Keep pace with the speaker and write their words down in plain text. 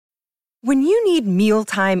When you need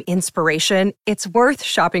mealtime inspiration, it's worth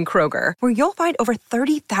shopping Kroger, where you'll find over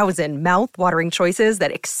 30,000 mouth-watering choices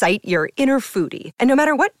that excite your inner foodie. And no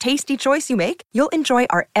matter what tasty choice you make, you'll enjoy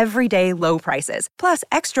our everyday low prices, plus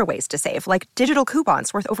extra ways to save, like digital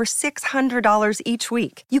coupons worth over $600 each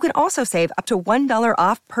week. You can also save up to $1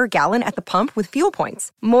 off per gallon at the pump with fuel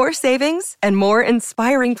points. More savings and more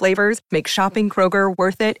inspiring flavors make shopping Kroger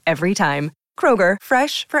worth it every time. Kroger,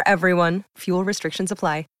 fresh for everyone. Fuel restrictions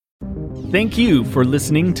apply. Thank you for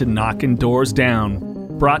listening to Knocking Doors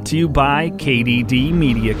Down, brought to you by KDD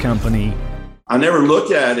Media Company. I never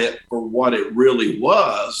looked at it for what it really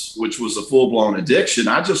was, which was a full-blown addiction.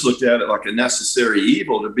 I just looked at it like a necessary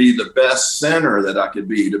evil to be the best center that I could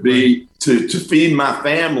be, to feed my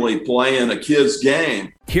family playing a kid's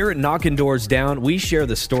game. Here at Knocking Doors Down, we share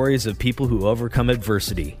the stories of people who overcome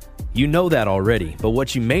adversity. You know that already, but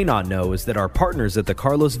what you may not know is that our partners at the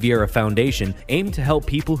Carlos Vieira Foundation aim to help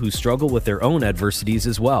people who struggle with their own adversities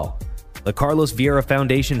as well. The Carlos Vieira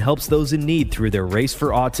Foundation helps those in need through their Race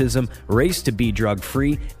for Autism, Race to Be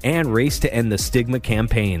Drug-Free, and Race to End the Stigma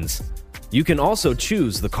campaigns. You can also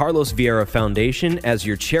choose the Carlos Vieira Foundation as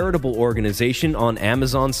your charitable organization on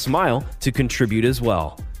Amazon Smile to contribute as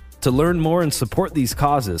well. To learn more and support these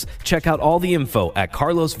causes, check out all the info at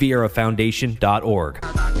carlosvieirafoundation.org.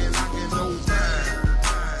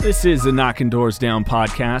 This is the Knocking Doors Down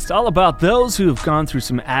podcast, all about those who have gone through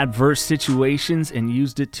some adverse situations and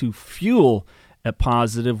used it to fuel a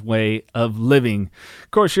positive way of living. Of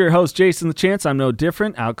course, your host, Jason LaChance. I'm no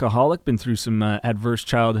different, alcoholic, been through some adverse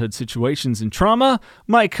childhood situations and trauma.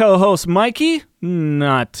 My co-host, Mikey,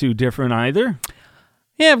 not too different either.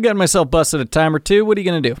 Yeah, I've gotten myself busted a time or two. What are you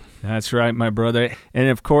going to do? That's right, my brother. And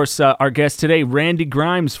of course, our guest today, Randy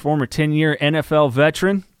Grimes, former 10-year NFL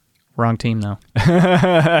veteran. Wrong team, though.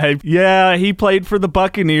 Yeah, he played for the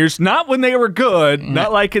Buccaneers. Not when they were good,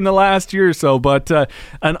 not like in the last year or so, but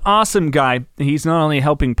an awesome guy. He's not only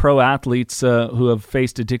helping pro athletes who have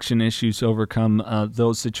faced addiction issues overcome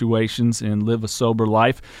those situations and live a sober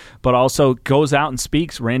life, but also goes out and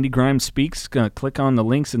speaks. Randy Grimes speaks. Click on the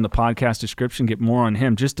links in the podcast description. Get more on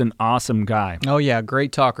him. Just an awesome guy. Oh, yeah,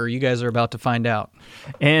 great talker. You guys are about to find out.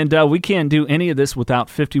 And we can't do any of this without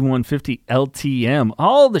 5150 LTM.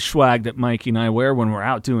 All the swag that Mikey and I wear when we're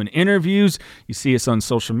out doing interviews. You see us on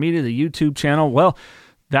social media, the YouTube channel. Well,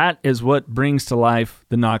 that is what brings to life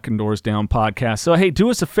the Knocking Doors Down podcast. So, hey, do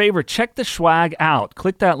us a favor. Check the swag out.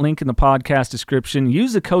 Click that link in the podcast description.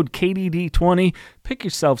 Use the code KDD20. Pick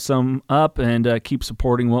yourself some up and keep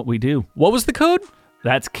supporting what we do. What was the code?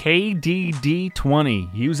 That's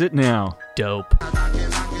KDD20. Use it now. Dope.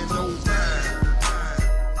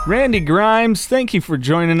 Randy Grimes, thank you for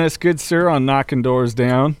joining us, good sir, on Knocking Doors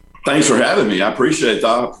Down. Thanks for having me. I appreciate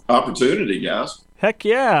the opportunity, guys. Heck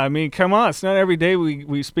yeah. I mean, come on. It's not every day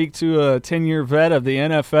we speak to a 10-year vet of the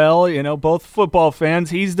NFL. You know, both football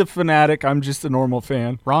fans. He's the fanatic. I'm just a normal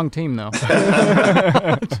fan. Wrong team, though.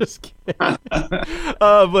 Just kidding.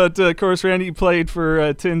 But, of course, Randy played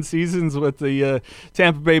for 10 seasons with the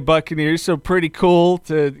Tampa Bay Buccaneers, so pretty cool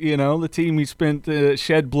to, you know, the team he spent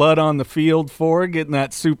shed blood on the field for, getting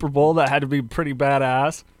that Super Bowl. That had to be pretty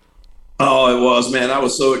badass. Oh, it was, man. I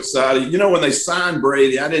was so excited. You know, when they signed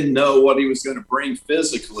Brady, I didn't know what he was going to bring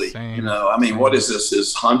physically. Same. You know, I mean, what is this,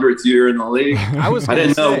 his 100th year in the league? I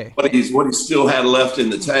didn't know what he still had left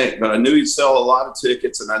in the tank, but I knew he'd sell a lot of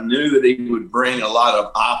tickets, and I knew that he would bring a lot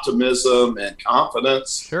of optimism and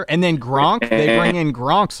confidence. Sure. And then Gronk, they bring in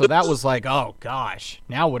Gronk, so that was like, oh, gosh,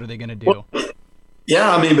 now what are they going to do?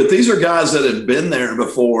 Yeah, I mean, but these are guys that have been there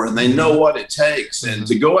before, and they know what it takes. And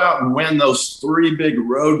to go out and win those 3 big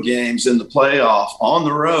road games in the playoff on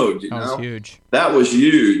the road, that was huge. That was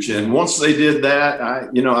huge. And once they did that, I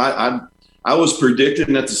was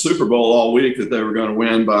predicting at the Super Bowl all week that they were going to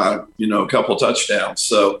win by, a couple touchdowns.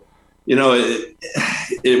 So,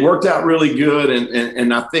 it worked out really good.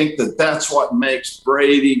 And I think that's what makes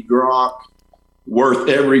Brady, Gronk worth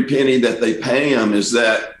every penny that they pay him, is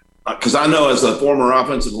that, because I know as a former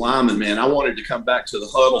offensive lineman, man, I wanted to come back to the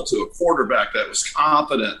huddle to a quarterback that was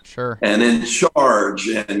confident and in charge.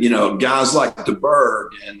 And, guys like DeBerg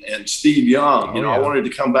and Steve Young, I wanted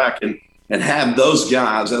to come back and have those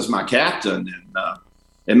guys as my captain. And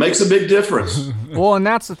it makes a big difference. Well, and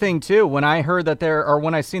that's the thing, too. When I heard that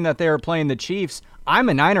when I seen that they were playing the Chiefs, I'm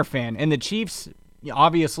a Niner fan, and the Chiefs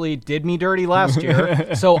obviously did me dirty last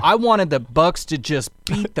year, so I wanted the Bucs to just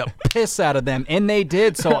beat the piss out of them, and they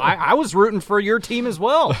did. So I was rooting for your team as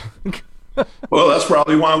well. Well, that's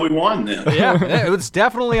probably why we won then. Yeah, it was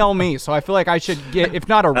definitely all me. So I feel like I should get, if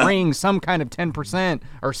not a ring, some kind of 10%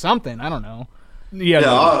 or something. I don't know. Yeah,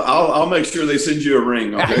 I'll make sure they send you a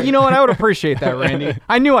ring. Okay? You know what? I would appreciate that, Randy.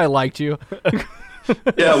 I knew I liked you.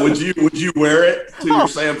 Yeah, would you wear it to your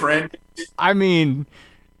San Fran? I mean,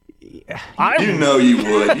 you know you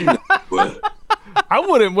would. You know you would. I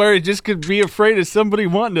wouldn't wear it just to be afraid of somebody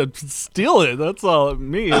wanting to steal it. That's all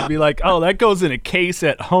me. It'd be like, oh, that goes in a case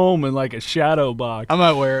at home in like a shadow box. I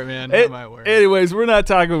might wear it, man. I might wear it. Anyways, we're not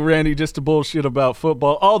talking with Randy just to bullshit about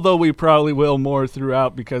football, although we probably will more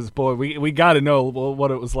throughout because, boy, we got to know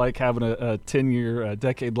what it was like having a 10-year,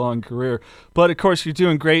 decade-long career. But, of course, you're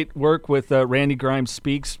doing great work with Randy Grimes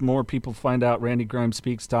Speaks. More people find out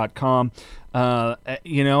randygrimespeaks.com. And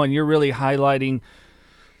you're really highlighting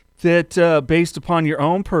that based upon your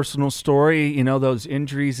own personal story, those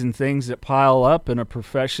injuries and things that pile up in a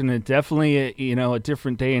profession, and definitely, a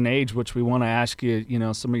different day and age, which we want to ask you,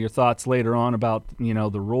 some of your thoughts later on about,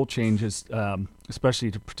 the rule changes,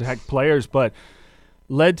 especially to protect players, but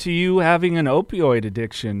led to you having an opioid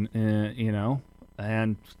addiction,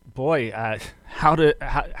 and boy, how did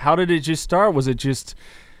it just start? Was it just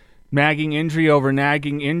nagging injury over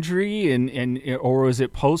nagging injury, or was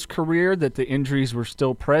it post-career that the injuries were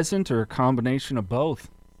still present, or a combination of both?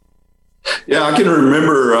 Yeah, I can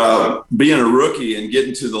remember being a rookie and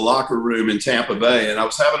getting to the locker room in Tampa Bay, and I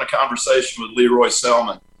was having a conversation with Leroy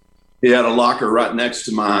Selman. He had a locker right next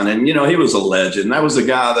to mine, and, he was a legend. That was a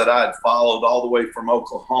guy that I had followed all the way from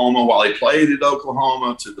Oklahoma while he played at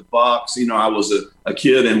Oklahoma to the Bucs. I was a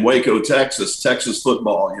kid in Waco, Texas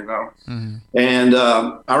football, Mm-hmm. And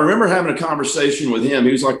I remember having a conversation with him.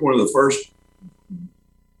 He was like one of the first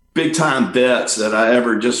big-time vets that I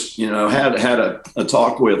ever just, had a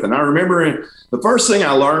talk with. And I remember the first thing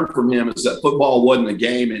I learned from him is that football wasn't a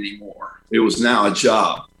game anymore. It was now a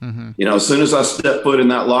job. Mm-hmm. As soon as I stepped foot in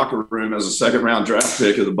that locker room as a second-round draft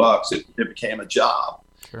pick of the Bucs, it became a job.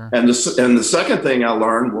 Sure. And the second thing I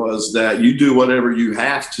learned was that you do whatever you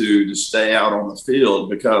have to stay out on the field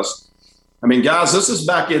because, guys, this is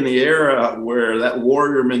back in the era where that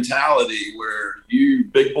warrior mentality where you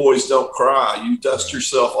big boys don't cry. You dust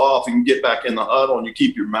yourself off and you get back in the huddle and you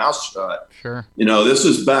keep your mouth shut. Sure. This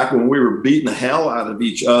is back when we were beating the hell out of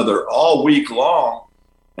each other all week long.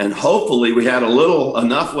 And hopefully we had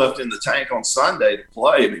enough left in the tank on Sunday to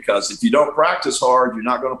play because if you don't practice hard, you're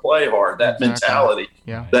not going to play hard. That mentality,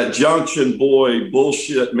 that junction boy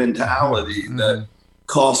bullshit mentality that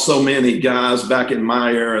cost so many guys back in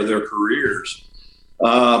my era their careers.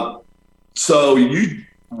 So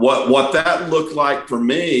what that looked like for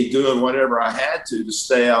me doing whatever I had to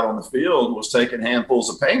stay out on the field was taking handfuls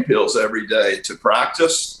of pain pills every day to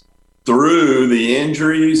practice through the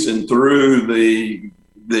injuries and through the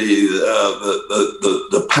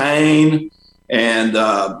pain and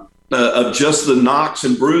of just the knocks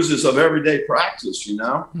and bruises of everyday practice,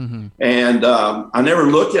 Mm-hmm. And I never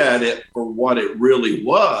looked at it for what it really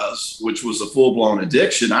was, which was a full-blown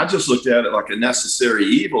addiction. I just looked at it like a necessary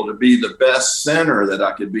evil to be the best center that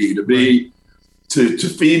I could be, to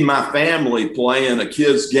feed my family playing a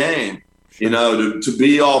kid's game. To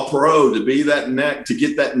be all pro, to be to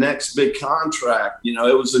get that next big contract.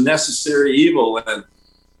 It was a necessary evil.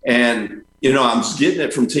 And I was getting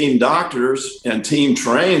it from team doctors and team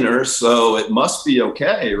trainers, so it must be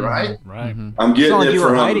okay, right? Mm-hmm. Right. Mm-hmm. I'm getting it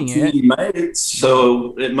from teammates,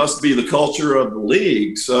 so it must be the culture of the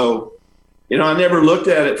league. So, I never looked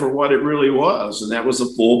at it for what it really was, and that was a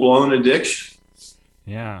full-blown addiction.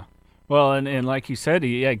 Yeah. Well, and like you said,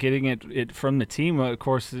 getting it from the team, of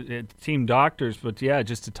course, team doctors, but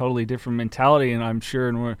just a totally different mentality, and I'm sure,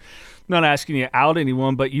 and we're not asking you to out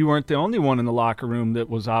anyone, but you weren't the only one in the locker room that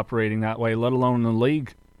was operating that way, let alone in the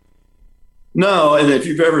league. No, and if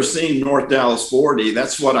you've ever seen North Dallas 40,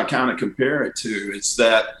 that's what I kind of compare it to. It's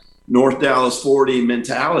that North Dallas 40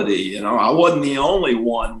 mentality. I wasn't the only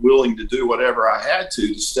one willing to do whatever I had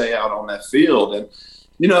to stay out on that field. And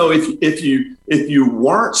if you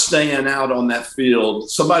weren't staying out on that field,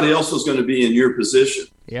 somebody else was going to be in your position.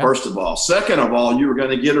 Yeah. First of all, second of all, you were going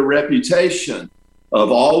to get a reputation of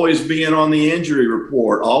always being on the injury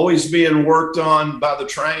report, always being worked on by the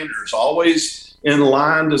trainers, always in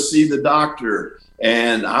line to see the doctor.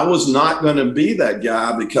 And I was not going to be that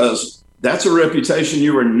guy because that's a reputation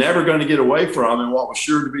you were never going to get away from in what was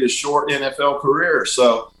sure to be a short NFL career.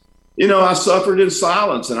 So, I suffered in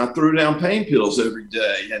silence and I threw down pain pills every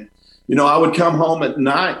day. And, I would come home at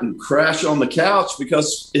night and crash on the couch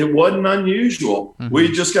because it wasn't unusual. Mm-hmm.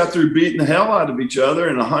 We just got through beating the hell out of each other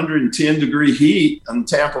in 110-degree heat in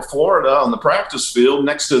Tampa, Florida on the practice field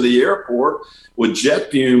next to the airport with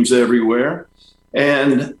jet fumes everywhere.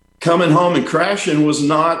 And coming home and crashing was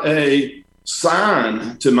not a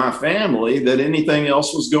sign to my family that anything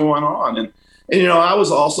else was going on. And, I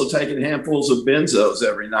was also taking handfuls of benzos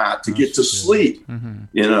every night to get to sleep,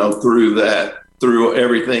 through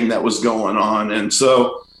everything that was going on. And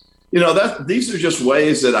so, these are just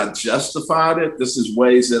ways that I justified it. This is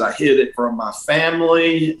ways that I hid it from my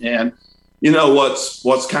family. And,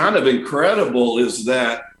 what's kind of incredible is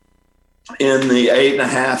that in the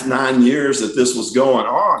 8.5, 9 years that this was going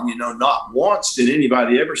on, not once did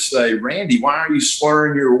anybody ever say, Randy, why are you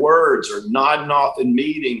slurring your words, or nodding off in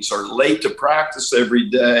meetings, or late to practice every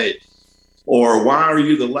day? Or why are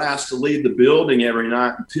you the last to leave the building every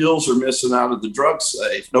night and pills are missing out of the drug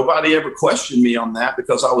safe? Nobody ever questioned me on that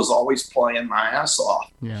because I was always playing my ass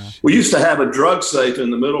off. Yeah. We used to have a drug safe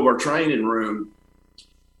in the middle of our training room,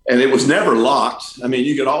 and it was never locked. I mean,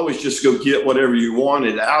 you could always just go get whatever you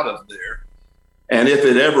wanted out of there. And if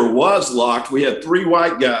it ever was locked, we had 3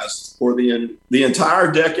 white guys for the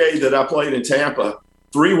entire decade that I played in Tampa.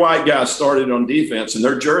 3 white guys started on defense, and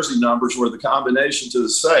their jersey numbers were the combination to the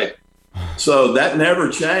safe. So that never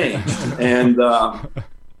changed. And,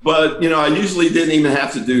 but, I usually didn't even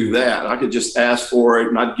have to do that. I could just ask for it,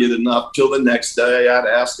 and I'd get enough till the next day. I'd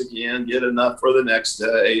ask again, get enough for the next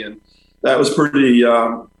day. And that was pretty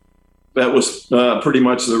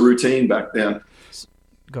much the routine back then.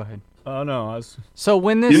 Go ahead. Oh, no. So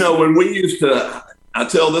when this... when we used to, I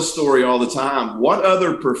tell this story all the time. What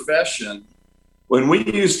other profession, when we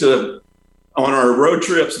used to, on our road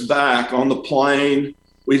trips back on the plane,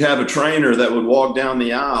 we'd have a trainer that would walk down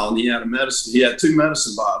the aisle, and he had 2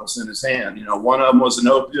 medicine bottles in his hand. One of them was an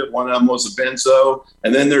opiate, one of them was a benzo,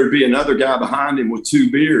 and then there'd be another guy behind him with 2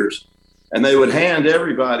 beers. And they would hand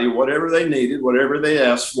everybody whatever they needed, whatever they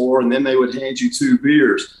asked for, and then they would hand you 2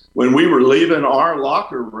 beers. When we were leaving our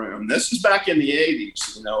locker room, this is back in the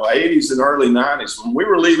 80s, 80s and early 90s, when we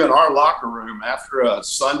were leaving our locker room after a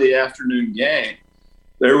Sunday afternoon game,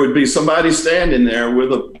 there would be somebody standing there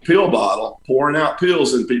with a pill bottle, pouring out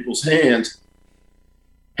pills in people's hands,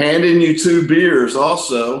 handing you 2 beers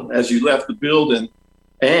also as you left the building,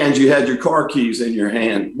 and you had your car keys in your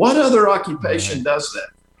hand. What other occupation does that,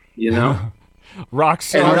 Rock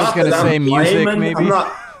star. I was going to say music, maybe.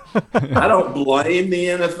 I don't blame the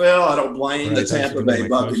NFL. I don't blame the Tampa Bay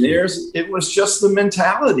Buccaneers. It was just the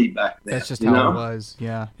mentality back then. That's just how it was.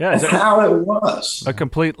 Yeah. That's how it was. A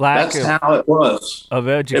complete lack how it was. Of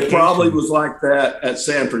education. It probably was like that at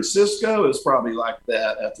San Francisco. It was probably like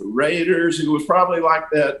that at the Raiders. It was probably like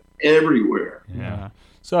that everywhere. Yeah.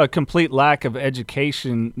 So a complete lack of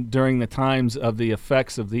education during the times of the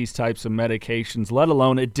effects of these types of medications, let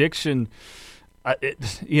alone addiction.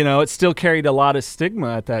 It still carried a lot of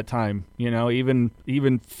stigma at that time.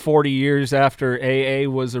 Even 40 years after AA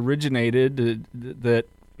was originated, and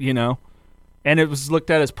it was looked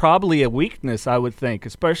at as probably a weakness, I would think,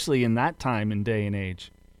 especially in that time and day and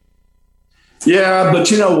age. Yeah, but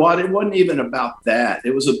you know what? It wasn't even about that.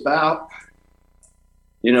 It was about,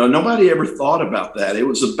 nobody ever thought about that. It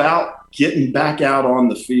was about getting back out on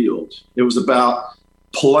the field. It was about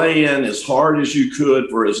playing as hard as you could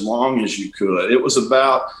for as long as you could. It was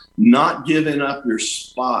about not giving up your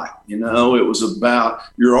spot. It was about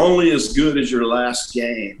you're only as good as your last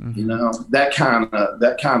game. That kind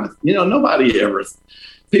of. Nobody ever.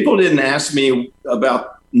 People didn't ask me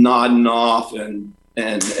about nodding off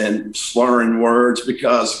and slurring words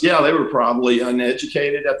because they were probably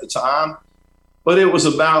uneducated at the time. But it was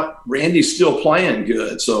about Randy's still playing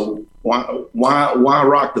good, so why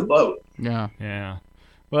rock the boat? Yeah.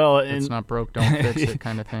 Well, it's not broke, don't fix it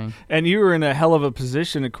kind of thing. And you were in a hell of a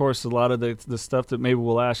position, of course, a lot of the stuff that maybe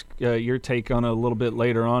we'll ask your take on a little bit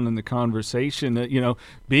later on in the conversation.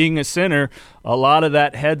 Being a center, a lot of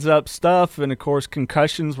that heads-up stuff, and, of course,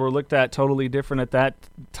 concussions were looked at totally different at that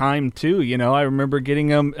time, too. I remember getting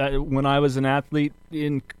them when I was an athlete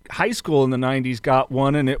in high school in the 90s, got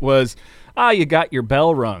one, and it was, you got your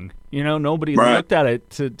bell rung. Nobody looked at it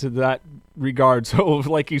to that regard. So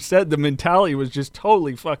like you said, the mentality was just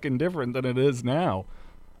totally fucking different than it is now.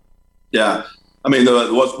 Yeah. I mean,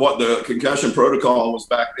 what the concussion protocol was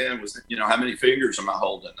back then was, how many fingers am I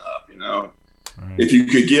holding up? Right. If you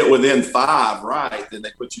could get within 5 right, then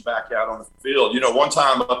they put you back out on the field. One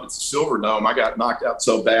time up at the Silverdome, I got knocked out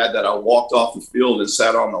so bad that I walked off the field and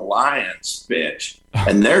sat on the Lions bench,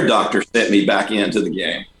 and their doctor sent me back into the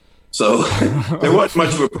game. So there wasn't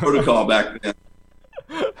much of a protocol back then.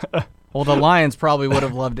 Well, the Lions probably would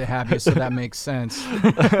have loved to have you, so that makes sense.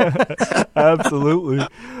 Absolutely.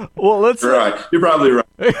 Well, let's You're probably right.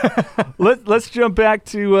 let's jump back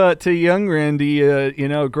to young Randy.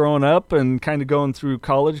 Growing up and kind of going through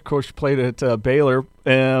college. Of course, you played at Baylor.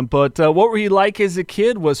 But what were you like as a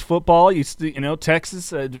kid? Was football?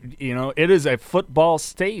 Texas. It is a football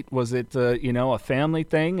state. Was it a family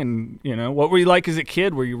thing? And what were you like as a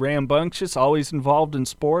kid? Were you rambunctious? Always involved in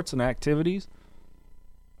sports and activities?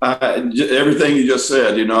 Everything you just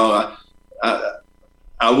said,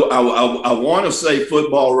 I want to say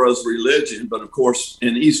football was religion, but of course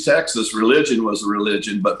in East Texas, religion was a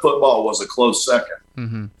religion, but football was a close second.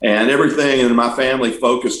 Mm-hmm. And everything in my family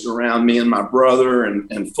focused around me and my brother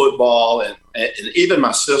and football and even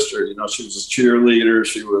my sister. She was a cheerleader.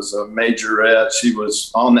 She was a majorette. She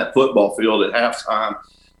was on that football field at halftime.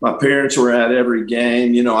 My parents were at every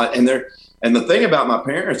game, and the thing about my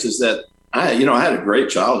parents is that I had a great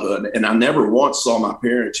childhood, and I never once saw my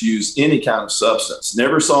parents use any kind of substance.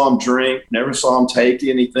 Never saw them drink, never saw them take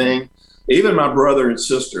anything. Even my brother and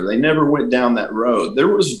sister, they never went down that road. There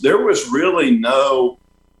was really no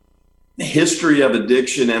history of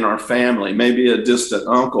addiction in our family, maybe a distant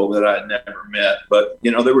uncle that I'd never met. But,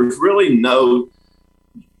 there was really no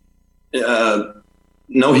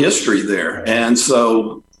history there. And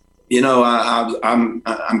so, I'm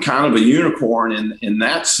kind of a unicorn in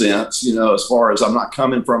that sense, as far as I'm not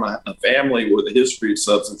coming from a family with a history of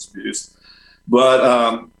substance abuse. But,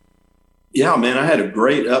 I had a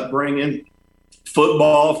great upbringing.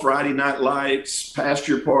 Football, Friday night lights,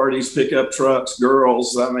 pasture parties, pickup trucks,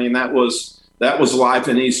 girls. I mean, that was life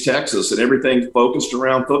in East Texas, and everything focused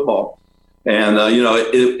around football. And,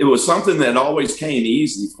 it was something that always came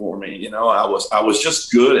easy for me. I was just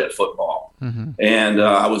good at football. Mm-hmm. And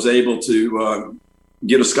I was able to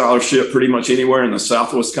get a scholarship pretty much anywhere in the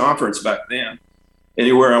Southwest Conference back then.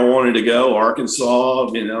 Anywhere I wanted to go, Arkansas,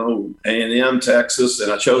 A&M, Texas,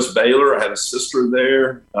 and I chose Baylor. I had a sister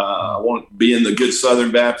there. I wanted to be in the good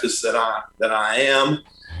Southern Baptist that I am.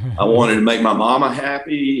 I wanted to make my mama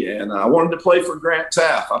happy, and I wanted to play for Grant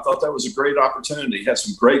Taft. I thought that was a great opportunity. Had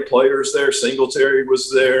some great players there. Singletary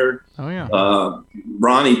was there. Oh, yeah.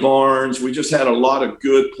 Ronnie Barnes. We just had a lot of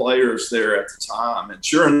good players there at the time. And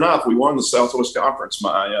sure enough, we won the Southwest Conference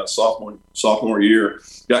my sophomore year.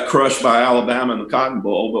 Got crushed by Alabama in the Cotton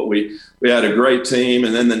Bowl, but we had a great team.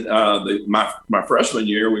 And then my freshman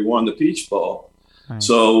year, we won the Peach Bowl. Right.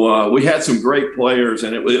 So we had some great players,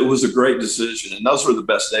 and it was a great decision. And those were the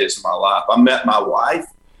best days of my life. I met my wife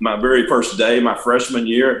my very first day, my freshman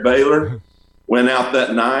year at Baylor. Went out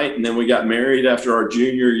that night, and then we got married after our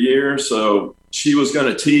junior year. So she was going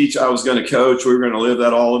to teach, I was going to coach. We were going to live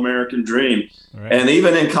that all-American dream. Right. And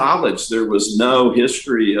even in college, there was no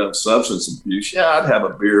history of substance abuse. Yeah, I'd have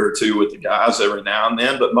a beer or two with the guys every now and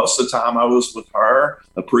then, but most of the time I was with her,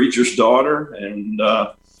 a preacher's daughter, and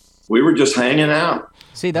we were just hanging out.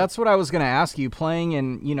 See, that's what I was going to ask you. Playing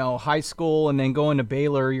in, high school and then going to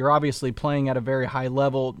Baylor, you're obviously playing at a very high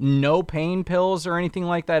level. No pain pills or anything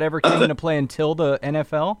like that ever came into play until the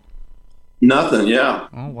NFL? Nothing, yeah.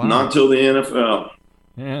 Oh, wow. Not until the NFL.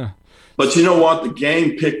 Yeah. But you know what? The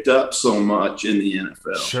game picked up so much in the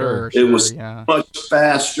NFL. Sure. It was much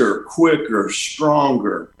faster, quicker,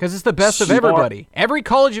 stronger. Because it's the best of everybody. Every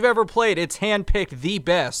college you've ever played, it's handpicked the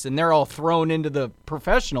best, and they're all thrown into the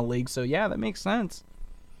professional league. So, yeah, that makes sense.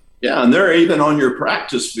 Yeah, and they're even on your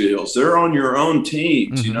practice fields. They're on your own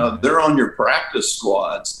teams. Mm-hmm. They're on your practice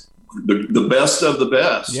squads, the best of the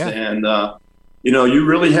best. Yeah. And, you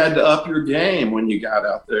really had to up your game when you got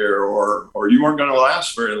out there, or you weren't going to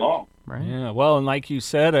last very long. Right. Yeah. Well, and like you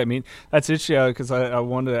said, I mean, that's interesting because I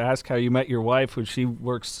wanted to ask how you met your wife, when she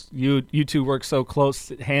works. You two work so close,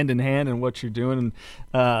 hand in hand, in what you're doing.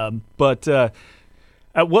 But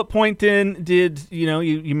at what point then did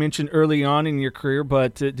you mentioned early on in your career,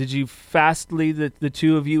 but did you fastly the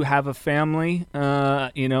two of you have a family,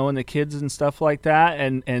 and the kids and stuff like that,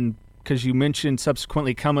 and because you mentioned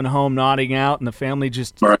subsequently coming home, nodding out, and the family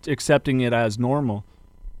just accepting it as normal?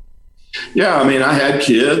 Yeah, I mean, I had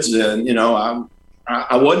kids, and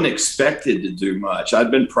I wasn't expected to do much.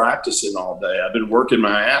 I'd been practicing all day. I've been working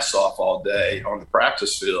my ass off all day on the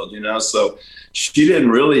practice field. So she didn't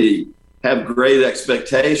really have great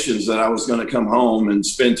expectations that I was going to come home and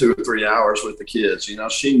spend 2 or 3 hours with the kids.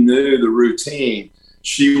 She knew the routine.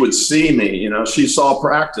 She would see me. She saw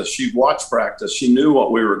practice. She'd watch practice. She knew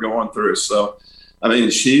what we were going through. So, I mean,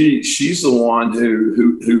 she's the one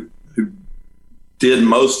who did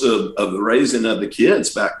most of the raising of the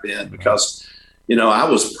kids back then, because, I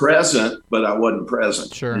was present, but I wasn't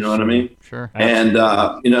present. Sure. You know what I mean? Sure. And,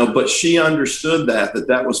 but she understood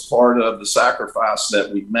that was part of the sacrifice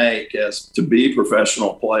that we make as to be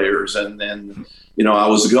professional players. And then, I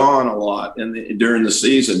was gone a lot during the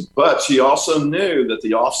season, but she also knew that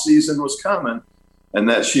the off season was coming and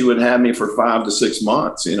that she would have me for 5 to 6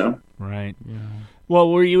 months, Right. Yeah. Well,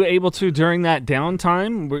 were you able to, during that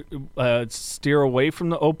downtime, steer away from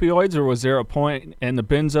the opioids, or was there a point, and the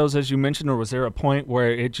benzos, as you mentioned, or was there a point where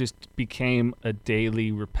it just became a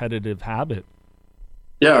daily repetitive habit?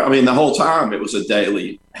 Yeah, I mean, the whole time it was a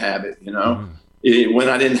daily habit, When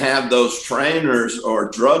I didn't have those trainers or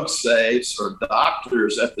drug safes or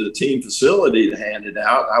doctors at the team facility to hand it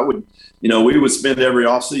out, I would, we would spend every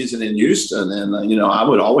off season in Houston, and, I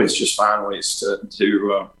would always just find ways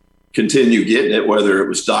to continue getting it, whether it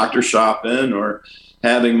was doctor shopping or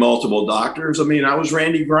having multiple doctors. I mean, I was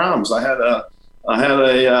Randy Grimes. I had a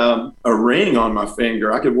ring on my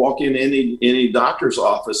finger. I could walk in any doctor's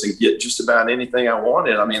office and get just about anything I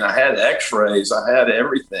wanted. I mean, I had X-rays. I had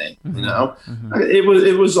everything. Mm-hmm.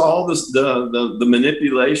 It was all the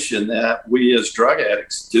manipulation that we as drug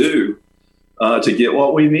addicts do to get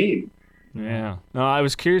what we need. Yeah. No, I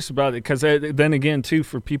was curious about it because then again, too,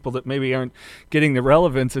 for people that maybe aren't getting the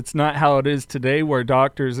relevance, it's not how it is today where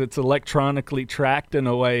doctors, it's electronically tracked in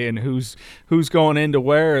a way, and who's going into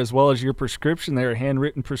where, as well as your prescription. They were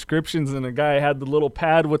handwritten prescriptions, and a guy had the little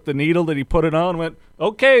pad with the needle that he put it on, went,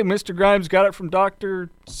 okay, Mr. Grimes got it from Dr.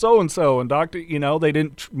 So-and-so, and Dr., they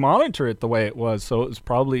didn't monitor it the way it was. So it was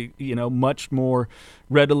probably, much more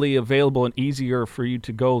readily available and easier for you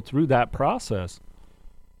to go through that process.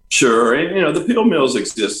 Sure. And, the pill mills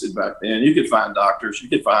existed back then. You could find doctors. You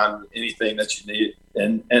could find anything that you need.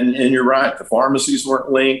 And you're right. The pharmacies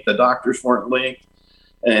weren't linked. The doctors weren't linked.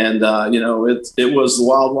 And, it was the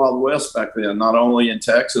wild, wild west back then, not only in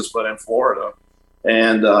Texas, but in Florida.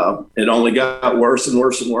 And it only got worse and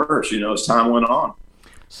worse and worse, as time went on.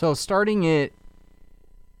 So starting it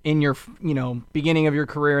in your, beginning of your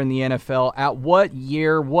career in the NFL, at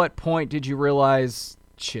what point did you realize,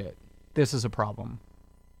 shit, this is a problem?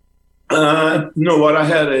 You know what? I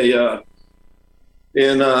had a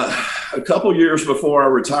couple years before I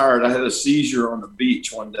retired, I had a seizure on the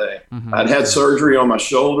beach one day. Mm-hmm. I'd had surgery on my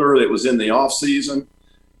shoulder. It was in the off season.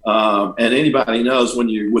 And anybody knows when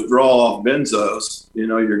you withdraw off benzos,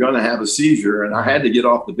 you're going to have a seizure. And I had to get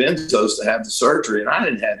off the benzos to have the surgery. And I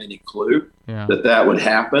didn't have any clue that would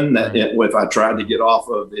happen, if I tried to get off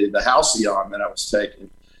of the Halcyon that I was taking.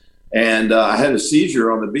 And I had a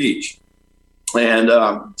seizure on the beach. And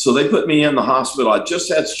so they put me in the hospital. I just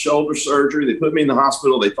had shoulder surgery. They put me in the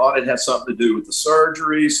hospital. They thought it had something to do with the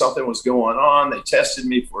surgery. Something was going on. They tested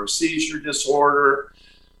me for a seizure disorder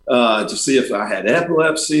to see if I had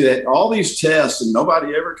epilepsy. They had all these tests, and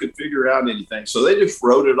nobody ever could figure out anything. So they just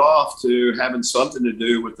wrote it off to having something to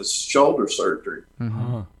do with the shoulder surgery.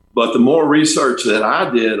 Mm-hmm. But the more research that I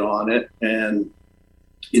did on it, and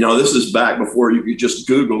this is back before you could just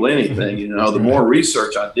Google anything. The more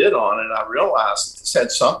research I did on it, I realized that this had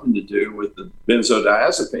something to do with the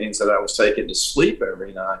benzodiazepines that I was taking to sleep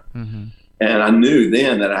every night. Mm-hmm. And I knew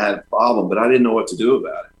then that I had a problem, but I didn't know what to do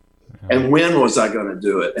about it. Yeah. And when was I going to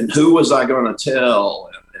do it? And who was I going to tell?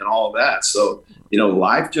 And all of that. So,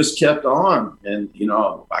 life just kept on. And,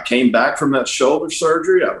 I came back from that shoulder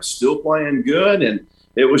surgery. I was still playing good. And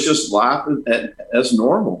it was just life as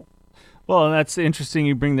normal. Well, and that's interesting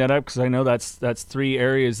you bring that up because I know that's three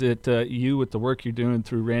areas that you, with the work you're doing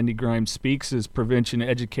through Randy Grimes Speaks, is prevention,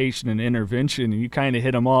 education, and intervention. And you kind of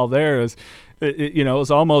hit them all there. As it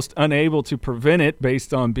was almost unable to prevent it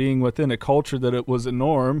based on being within a culture that it was a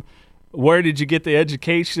norm. Where did you get the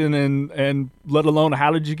education, and let alone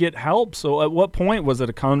how did you get help? So at what point was it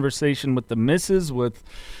a conversation with the missus, with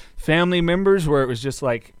family members, where it was just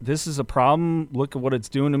like, this is a problem, look at what it's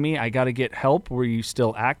doing to me, I got to get help? Were you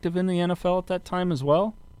still active in the NFL at that time as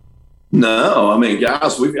well? No, I mean,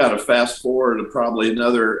 guys, we've got to fast forward to probably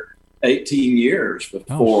another 18 years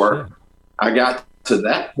before I got to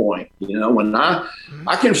that point. When I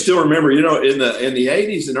can still remember, in the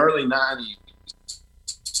 80s and early 90s,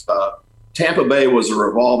 Tampa Bay was a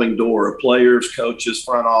revolving door of players, coaches,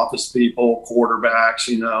 front office people, quarterbacks.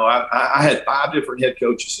 I had 5 different head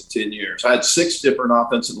coaches in 10 years. I had 6 different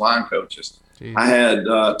offensive line coaches. Jeez. I had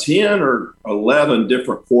 10 or 11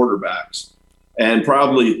 different quarterbacks and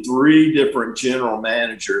probably 3 different general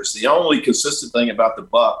managers. The only consistent thing about the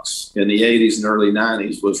Bucs in the 80s and early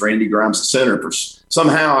 90s was Randy Grimes, the center.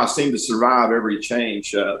 Somehow I seemed to survive every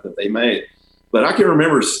change that they made. But I can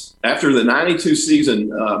remember after the 92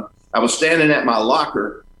 season, I was standing at my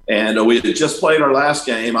locker And we had just played our last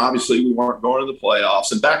game. Obviously, we weren't going to the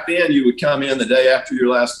playoffs. And back then, you would come in the day after your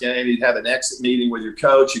last game. You'd have an exit meeting with your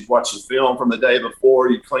coach. You'd watch the film from the day before.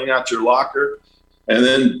 You'd clean out your locker. And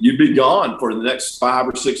then you'd be gone for the next 5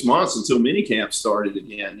 or 6 months until minicamp started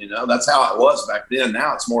again. You know, that's how it was back then.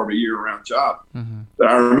 Now it's more of a year-round job. Mm-hmm. But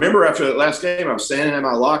I remember after that last game, I was standing in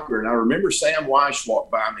my locker, and I remember Sam Weish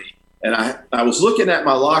walked by me. And I was looking at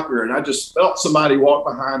my locker, and I just felt somebody walk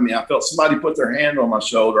behind me. I felt somebody put their hand on my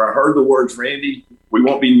shoulder. I heard the words, "Randy, we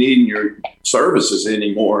won't be needing your services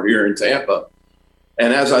anymore here in Tampa."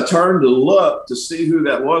 And as I turned to look to see who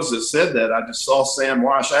that was that said that, I just saw Sam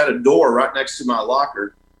Weish. I had a door right next to my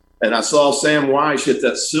locker, and I saw Sam Weish hit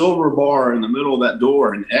that silver bar in the middle of that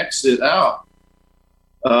door and exit out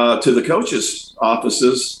to the coaches'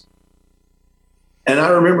 offices. And I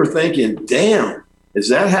remember thinking, damn, is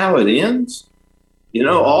that how it ends? You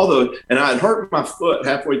know, and I had hurt my foot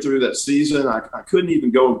halfway through that season. I couldn't even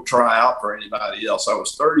go try out for anybody else. I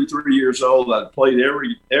was 33 years old. I'd played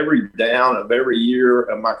every down of every year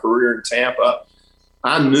of my career in Tampa.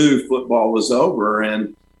 I knew football was over.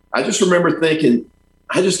 And I just remember thinking,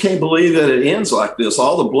 I just can't believe that it ends like this.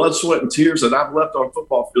 All the blood, sweat, and tears that I've left on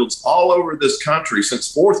football fields all over this country since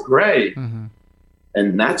fourth grade. Mm-hmm.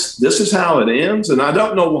 And this is how it ends. And I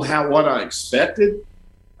don't know what I expected.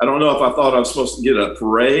 I don't know if I thought I was supposed to get a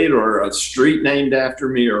parade or a street named after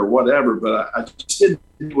me or whatever, but I just didn't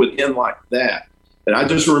think it would end like that. And I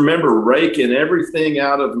just remember raking everything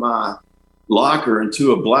out of my locker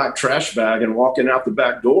into a black trash bag and walking out the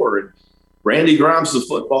back door. And Randy Grimes, the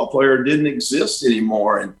football player, didn't exist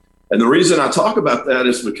anymore. And the reason I talk about that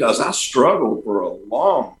is because I struggled for a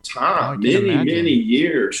long time, many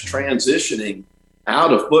years transitioning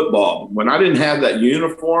out of football. When I didn't have that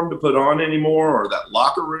uniform to put on anymore or that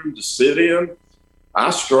locker room to sit in,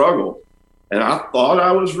 I struggled. And I thought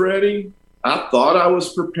I was ready. I thought I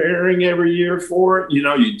was preparing every year for it. You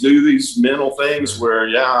know, you do these mental things where,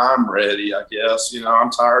 yeah, I'm ready, I guess. You know,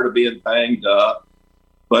 I'm tired of being banged up.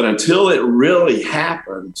 But until it really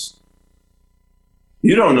happens,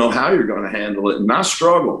 you don't know how you're going to handle it. And I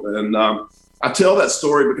struggled. And I tell that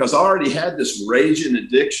story because I already had this raging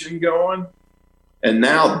addiction going. And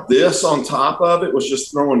now this on top of it was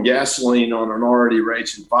just throwing gasoline on an already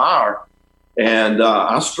raging fire. And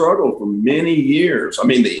I struggled for many years. I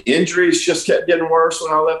mean, the injuries just kept getting worse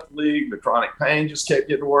when I left the league. The chronic pain just kept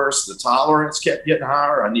getting worse. The tolerance kept getting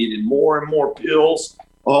higher. I needed more and more pills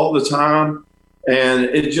all the time. And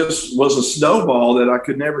it just was a snowball that I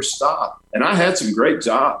could never stop. And I had some great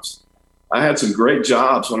jobs. I had some great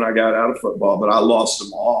jobs when I got out of football, but I lost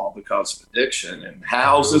them all because of addiction. And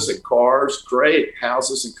houses and cars, great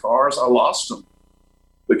houses and cars, I lost them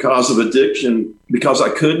because of addiction, because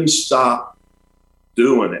I couldn't stop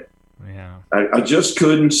doing it. Yeah, I just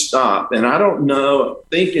couldn't stop. And I don't know,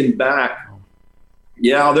 thinking back,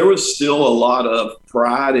 yeah, there was still a lot of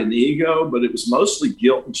pride and ego, but it was mostly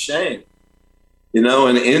guilt and shame. You know,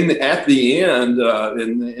 and at the end,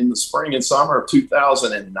 in the spring and summer of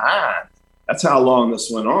 2009, that's how long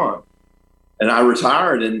this went on. And I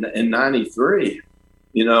retired in 93.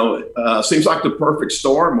 You know, seems like the perfect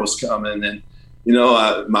storm was coming. And, you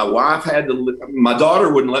know, my wife my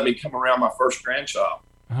daughter wouldn't let me come around my first grandchild.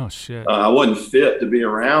 Oh, shit. I wasn't fit to be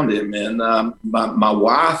around him. And my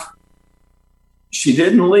wife, she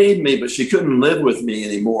didn't leave me, but she couldn't live with me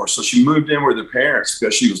anymore. So she moved in with her parents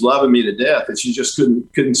because she was loving me to death, and she just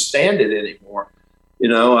couldn't stand it anymore. You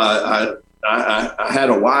know, I had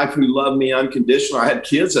a wife who loved me unconditionally. I had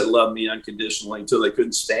kids that loved me unconditionally until they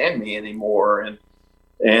couldn't stand me anymore.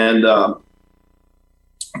 And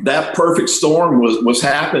that perfect storm was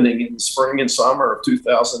happening in the spring and summer of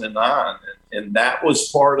 2009. And that was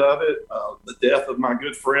part of it. The death of my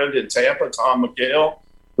good friend in Tampa, Tom McHale,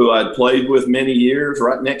 who I'd played with many years,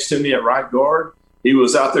 right next to me at right guard. He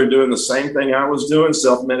was out there doing the same thing I was doing,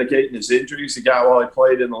 self-medicating his injuries. He got while he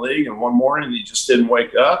played in the league, and one morning he just didn't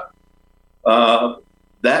wake up.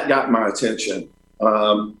 That got my attention.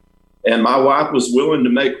 And my wife was willing to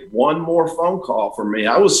make one more phone call for me.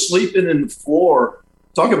 I was sleeping in the floor.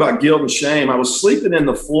 Talk about guilt and shame. I was sleeping in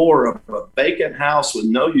the floor of a vacant house with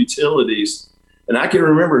no utilities. And I can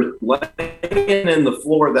remember laying in the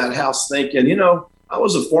floor of that house thinking, you know, I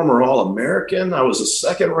was a former All-American. I was a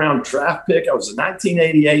second-round draft pick. I was a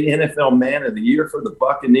 1988 NFL Man of the Year for the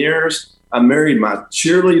Buccaneers. I married my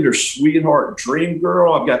cheerleader, sweetheart, dream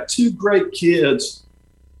girl. I've got 2 great kids.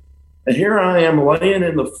 And here I am laying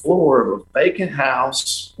in the floor of a vacant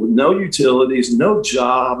house with no utilities, no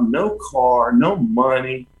job, no car, no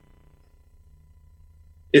money.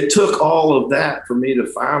 It took all of that for me to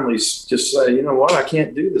finally just say, you know what, I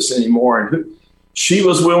can't do this anymore. And she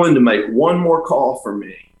was willing to make one more call for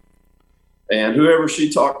me. And whoever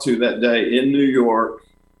she talked to that day in New York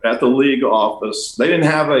at the league office, they didn't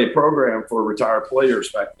have a program for retired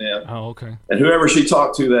players back then. Oh, okay. And whoever she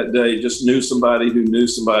talked to that day just knew somebody who knew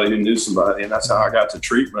somebody who knew somebody. And that's how I got to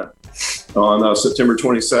treatment on September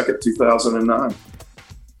 22nd, 2009.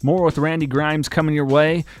 More with Randy Grimes coming your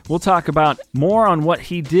way. We'll talk about more on what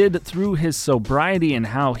he did through his sobriety and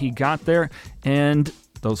how he got there, and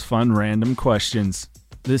those fun random questions.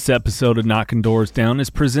 This episode of Knocking Doors Down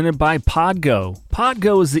is presented by Podgo.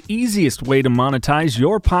 Podgo is the easiest way to monetize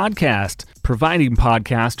your podcast, providing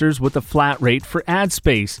podcasters with a flat rate for ad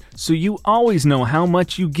space, so you always know how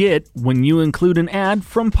much you get when you include an ad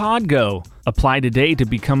from Podgo. Apply today to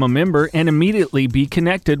become a member and immediately be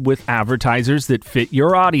connected with advertisers that fit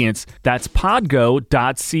your audience. That's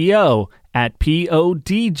podgo.co at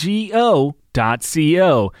podgo.co.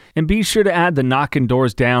 And be sure to add the Knockin'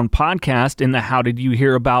 Doors Down podcast in the How Did You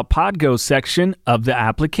Hear About Podgo section of the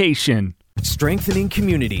application. Strengthening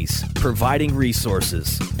communities, providing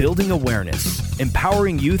resources, building awareness,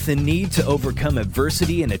 empowering youth in need to overcome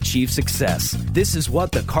adversity and achieve success. This is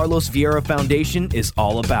what the Carlos Vieira Foundation is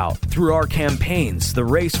all about. Through our campaigns, the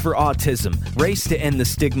Race for Autism, Race to End the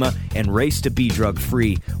Stigma, and Race to Be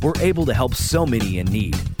Drug-Free, we're able to help so many in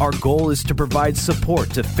need. Our goal is to provide support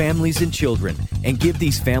to families and children and give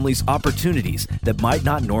these families opportunities that might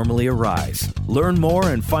not normally arise. Learn more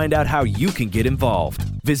and find out how you can get involved.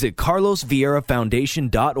 Visit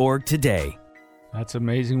carlosvierafoundation.org today. That's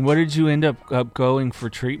amazing. What did you end up going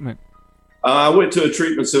for treatment? I went to a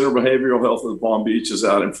treatment center, behavioral health in Palm Beaches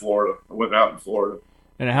out in Florida. I went out in Florida.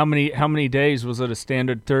 And how many days? Was it a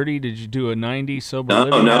standard 30? Did you do a 90 sober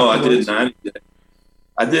living? No, I afterwards? did 90 days.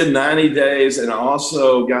 I did 90 days, and I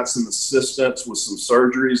also got some assistance with some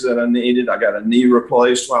surgeries that I needed. I got a knee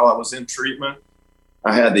replaced while I was in treatment.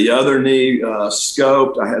 I had the other knee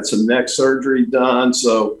scoped. I had some neck surgery done.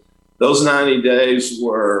 So those 90 days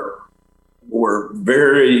were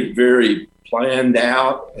very, very planned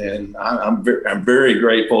out, and I'm very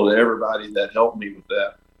grateful to everybody that helped me with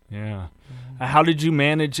that. Yeah. How did you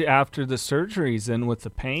manage after the surgeries and with the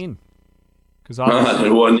pain? Because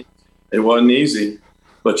it wasn't easy,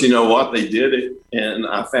 but you know what? They did it, and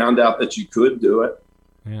I found out that you could do it,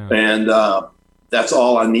 and that's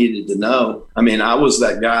all I needed to know. I mean, I was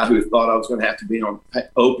that guy who thought I was going to have to be on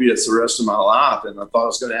opiates the rest of my life, and I thought I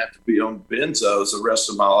was going to have to be on benzos the rest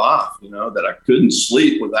of my life, that I couldn't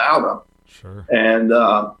sleep without them. Sure. And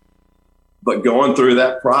but going through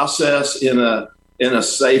that process in a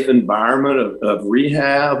safe environment of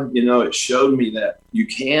rehab, it showed me that you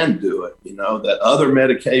can do it, that other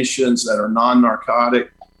medications that are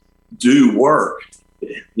non-narcotic do work.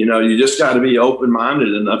 You just got to be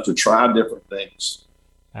open-minded enough to try different things.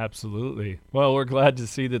 Absolutely. Well, we're glad to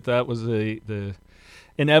see that was the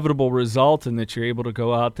inevitable result, and that you're able to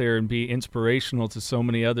go out there and be inspirational to so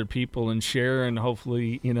many other people and share. And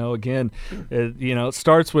hopefully, again, it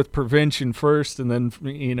starts with prevention first, and then,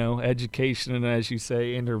 education, and as you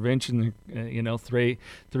say, intervention, three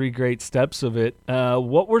great steps of it.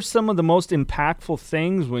 What were some of the most impactful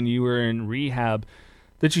things when you were in rehab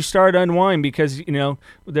that you started to unwind? Because,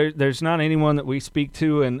 there's not anyone that we speak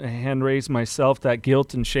to, and hand raise myself, that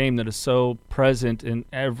guilt and shame that is so present in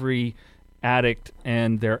every addict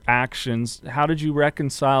and their actions. How did you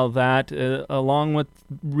reconcile that along with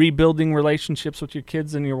rebuilding relationships with your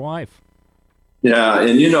kids and your wife? Yeah,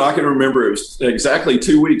 and I can remember it was exactly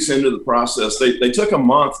 2 weeks into the process. They took a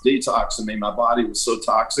month detoxing me. My body was so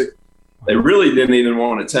toxic. They really didn't even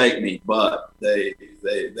want to take me, but they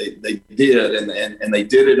did, and they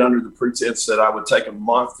did it under the pretense that I would take a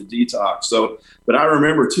month to detox. So, but I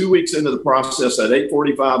remember 2 weeks into the process at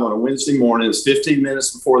 8:45 on a Wednesday morning, it's 15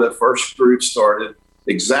 minutes before that first group started,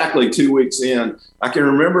 exactly 2 weeks in, I can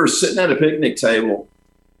remember sitting at a picnic table,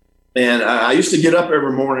 and I used to get up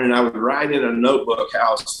every morning and I would write in a notebook how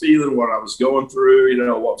I was feeling, what I was going through,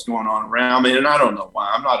 what was going on around me. And I don't know why.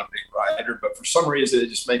 I'm not a big writer, but for some reason it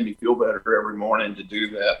just made me feel better every morning to do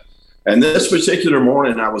that. And this particular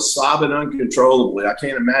morning I was sobbing uncontrollably. I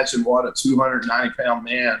can't imagine what a 290-pound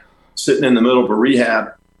man sitting in the middle of a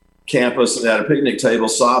rehab campus at a picnic table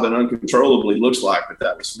sobbing uncontrollably looks like, but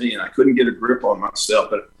that was me. And I couldn't get a grip on myself,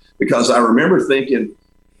 but because I remember thinking,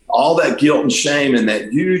 all that guilt and shame and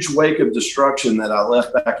that huge wake of destruction that I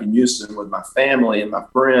left back in Houston with my family and my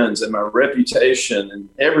friends and my reputation and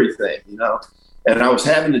everything, and I was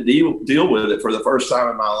having to deal with it for the first time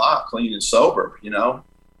in my life, clean and sober,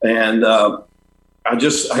 and I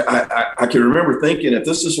can remember thinking, if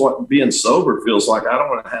this is what being sober feels like, I don't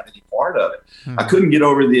want to have any part of it. Mm-hmm. I couldn't get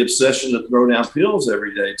over the obsession to throw down pills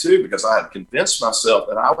every day too, because I had convinced myself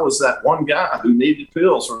that I was that one guy who needed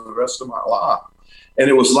pills for the rest of my life. And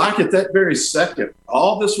it was like at that very second,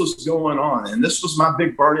 all this was going on. And this was my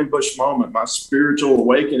big burning bush moment, my spiritual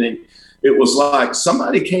awakening. It was like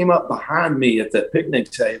somebody came up behind me at that picnic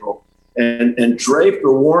table and draped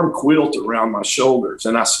a warm quilt around my shoulders.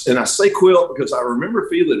 And I say quilt because I remember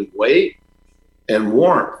feeling weight and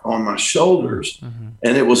warmth on my shoulders. Mm-hmm.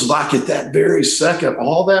 And it was like at that very second,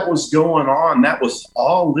 all that was going on, that was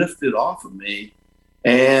all lifted off of me.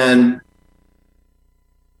 And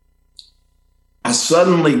I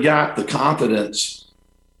suddenly got the confidence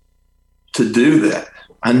to do that.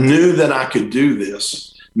 I knew that I could do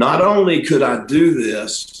this. Not only could I do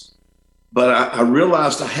this, but I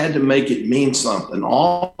realized I had to make it mean something.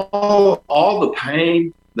 All the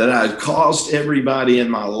pain that I had caused everybody in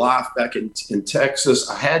my life back in Texas,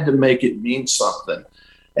 I had to make it mean something.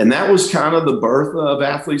 And that was kind of the birth of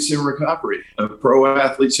Athletes in Recovery, of Pro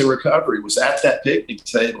Athletes in Recovery, was at that picnic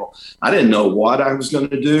table. I didn't know what I was going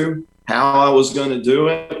to do, how I was going to do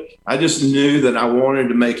it. I just knew that I wanted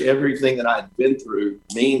to make everything that I'd been through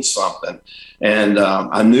mean something. And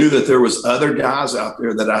I knew that there was other guys out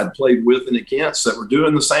there that I'd played with and against that were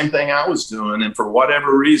doing the same thing I was doing. And for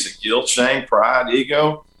whatever reason, guilt, shame, pride,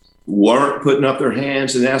 ego, weren't putting up their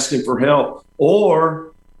hands and asking for help,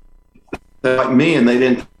 or they're like me and they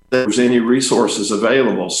didn't think there was any resources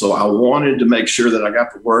available. So I wanted to make sure that I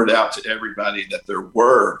got the word out to everybody that there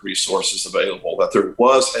were resources available, that there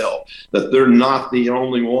was help, that they're not the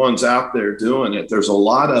only ones out there doing it. There's a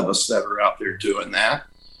lot of us that are out there doing that.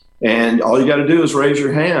 And all you got to do is raise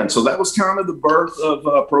your hand. So that was kind of the birth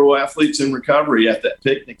of Pro Athletes in Recovery at that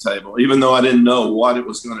picnic table, even though I didn't know what it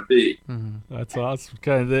was going to be. Mm-hmm. That's awesome.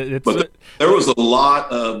 But there was a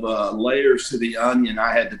lot of layers to the onion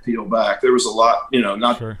I had to peel back. There was a lot,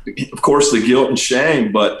 not, sure. Of course, the guilt and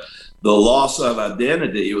shame, but the loss of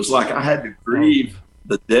identity. It was like I had to grieve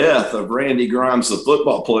the death of Randy Grimes, the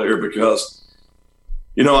football player, because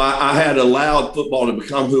I had allowed football to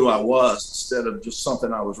become who I was instead of just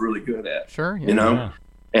something I was really good at. Sure. Yeah.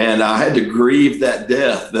 And I had to grieve that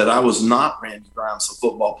death, that I was not Randy Grimes, the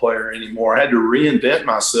football player anymore. I had to reinvent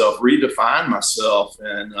myself, redefine myself.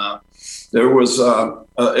 And it was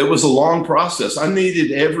a long process. I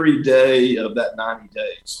needed every day of that 90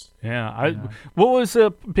 days. Yeah. What was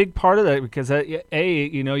a big part of that? Because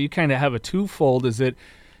you kind of have a twofold. Is it,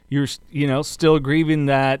 you're still grieving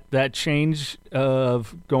that change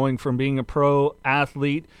of going from being a pro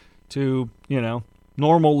athlete to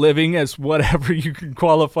normal living, as whatever you can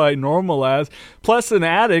qualify normal as, plus an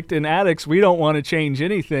addict. And addicts, we don't want to change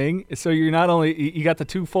anything. So you're not only, you got the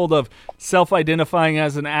twofold of self-identifying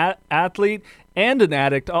as an athlete and an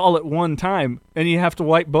addict all at one time, and you have to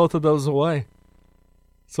wipe both of those away.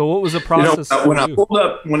 So what was the process? When I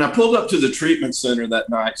pulled up to the treatment center that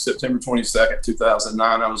night, September 22nd,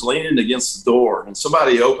 2009, I was leaning against the door, and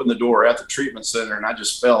somebody opened the door at the treatment center, and I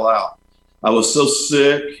just fell out. I was so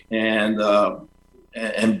sick and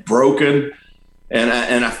broken, and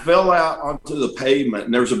I fell out onto the pavement.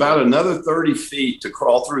 And there was about another 30 feet to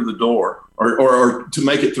crawl through the door, or to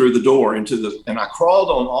make it through the door and I crawled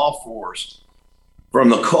on all fours from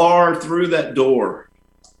the car through that door,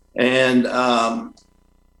 and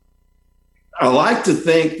I like to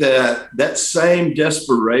think that same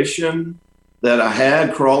desperation that I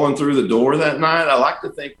had crawling through the door that night, I like to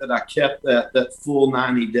think that I kept that full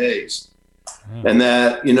 90 days. And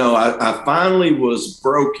that, I finally was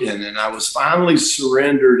broken, and I was finally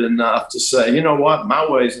surrendered enough to say, you know what, my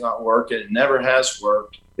way's not working. It never has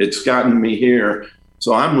worked. It's gotten me here.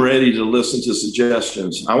 So I'm ready to listen to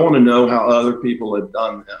suggestions. I want to know how other people have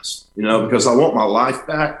done this, because I want my life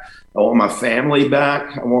back. I want my family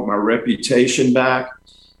back. I want my reputation back.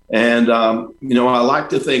 And, I like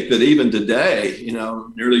to think that even today,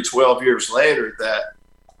 nearly 12 years later, that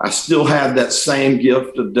I still have that same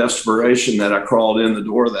gift of desperation that I crawled in the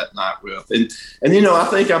door that night with. And I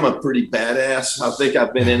think I'm a pretty badass. I think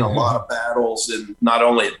I've been in a lot of battles, and not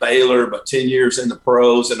only at Baylor, but 10 years in the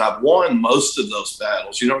pros. And I've won most of those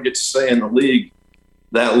battles. You don't get to stay in the league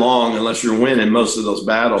that long unless you're winning most of those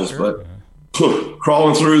battles. Sure. But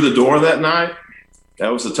crawling through the door that night,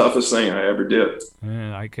 that was the toughest thing I ever did.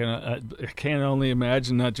 Man, I can only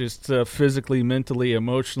imagine, not just physically, mentally,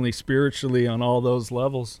 emotionally, spiritually, on all those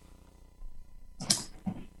levels.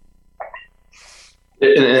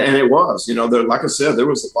 And it was, like I said, there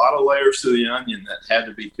was a lot of layers to the onion that had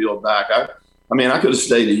to be peeled back. I could have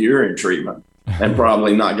stayed a year in treatment and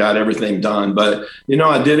probably not got everything done. But,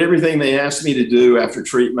 I did everything they asked me to do after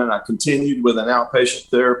treatment. I continued with an outpatient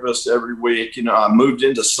therapist every week. I moved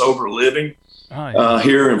into sober living.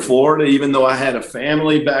 Here in Florida, even though I had a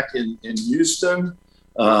family back in Houston.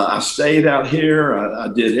 I stayed out here. I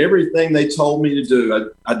did everything they told me to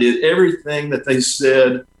do. I did everything that they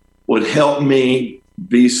said would help me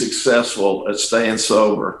be successful at staying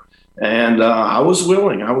sober. And I was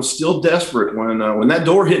willing. I was still desperate when that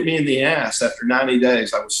door hit me in the ass after 90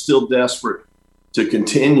 days. I was still desperate to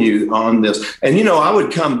continue on this. And, I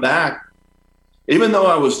would come back, even though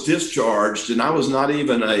I was discharged and I was not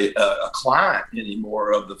even a client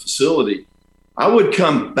anymore of the facility. I would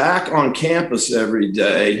come back on campus every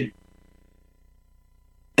day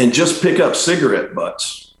and just pick up cigarette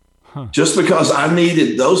butts, just because I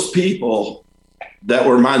needed those people that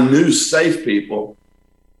were my new safe people.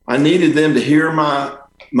 I needed them to hear my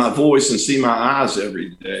voice and see my eyes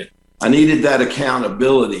every day. I needed that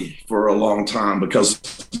accountability for a long time because,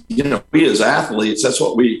 we as athletes, that's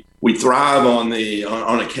what we thrive on,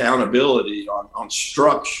 on accountability, on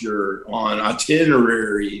structure, on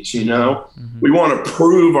itineraries, Mm-hmm. We want to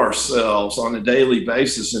prove ourselves on a daily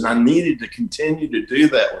basis. And I needed to continue to do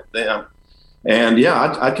that with them. And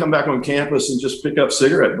I'd come back on campus and just pick up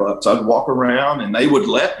cigarette butts. I'd walk around and they would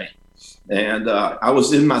let me. And I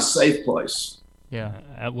was in my safe place.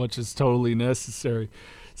 Yeah, which is totally necessary.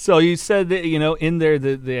 So you said that, in there,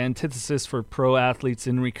 the antithesis for pro athletes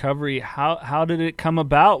in recovery, how did it come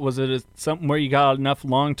about? Was it something where you got enough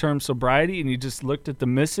long-term sobriety and you just looked at the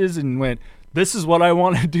misses and went, this is what I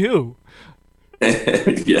want to do?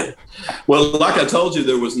 Yeah. Well, like I told you,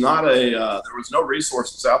 there was no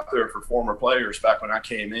resources out there for former players back when I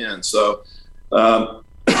came in. So,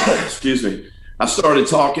 excuse me. I started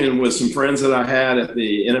talking with some friends that I had at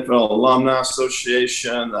the NFL Alumni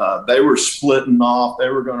Association. They were splitting off. They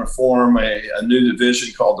were going to form a new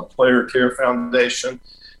division called the Player Care Foundation.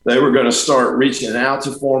 They were going to start reaching out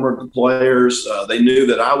to former players. They knew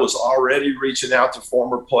that I was already reaching out to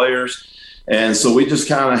former players. And so we just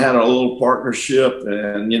kind of had a little partnership.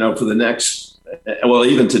 And, for the next,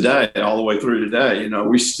 even today, all the way through today,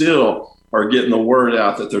 we still are getting the word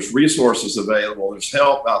out that there's resources available. There's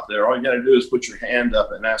help out there. All you got to do is put your hand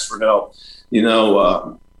up and ask for help.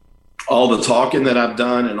 All the talking that I've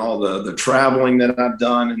done and all the traveling that I've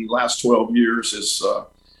done in the last 12 years is,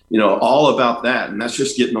 all about that. And that's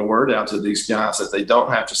just getting the word out to these guys that they don't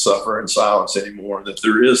have to suffer in silence anymore, that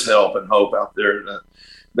there is help and hope out there,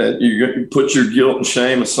 that you put your guilt and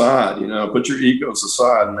shame aside, put your egos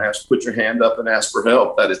aside and put your hand up and ask for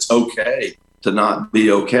help, that it's okay to not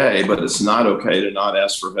be okay, but it's not okay to not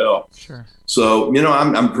ask for help. Sure. So,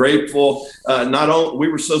 I'm grateful. Not only we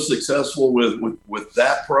were so successful with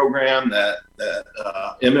that program that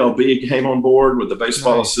MLB came on board with the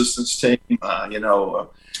baseball assistance team,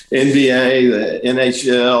 NBA, the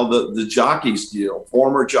NHL, the jockeys deal.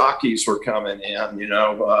 Former jockeys were coming in,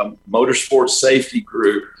 motorsports safety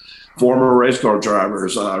group, former race car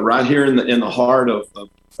drivers, right here in the heart of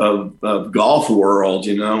golf world.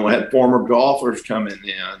 We had former golfers coming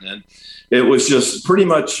in, and it was just pretty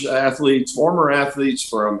much former athletes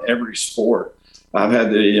from every sport. I've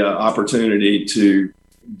had the opportunity to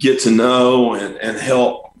get to know and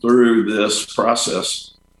help through this process.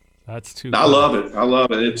 That's too. I love it.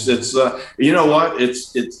 It's you know what?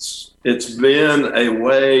 It's been a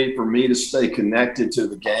way for me to stay connected to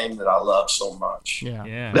the game that I love so much.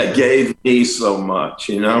 Yeah. That gave me so much.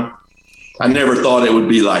 I never thought it would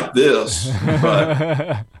be like this,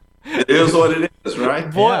 but it is what it is, right?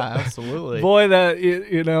 Boy, yeah, absolutely. Boy, that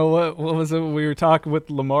what was it? We were talking with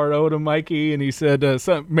Lamar Odom, Mikey, and he said it was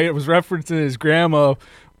referencing his grandma,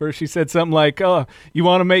 where she said something like, "Oh, you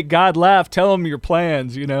want to make God laugh? Tell him your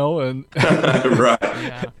plans," and right.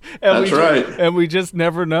 Yeah. That's right. And we just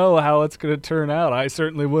never know how it's going to turn out. I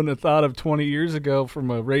certainly wouldn't have thought of 20 years ago from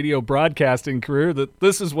a radio broadcasting career that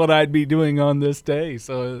this is what I'd be doing on this day.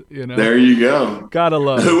 So there you go. Gotta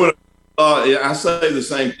love. Who would have thought? Yeah, I say the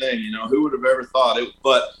same thing. Who would have ever thought it?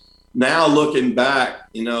 But now looking back,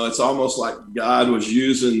 it's almost like God was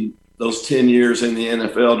using those 10 years in the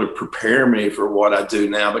NFL to prepare me for what I do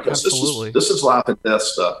now, because this is life and death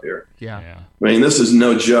stuff here. Yeah. I mean, this is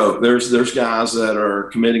no joke. There's guys that are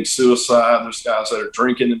committing suicide. There's guys that are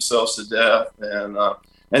drinking themselves to death, and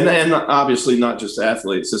obviously not just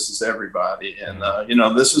athletes. This is everybody. And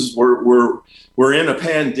this is we're in a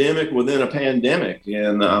pandemic within a pandemic,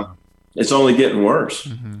 and it's only getting worse.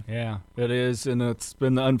 Mm-hmm. Yeah, it is. And it's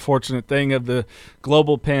been the unfortunate thing of the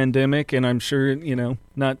global pandemic. And I'm sure,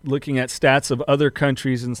 not looking at stats of other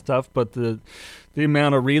countries and stuff, but the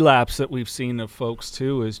amount of relapse that we've seen of folks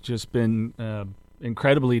too has just been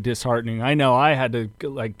incredibly disheartening. I know I had to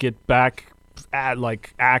get back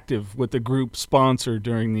active with the group sponsor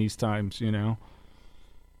during these times,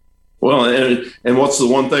 Well, and what's the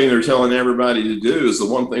one thing they're telling everybody to do is the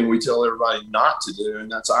one thing we tell everybody not to do,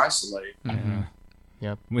 and that's isolate. Mm-hmm.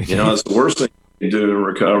 Yep. It's the worst thing you can do in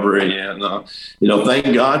recovery. And,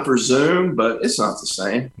 thank God for Zoom, but it's not the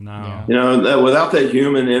same. No. Without that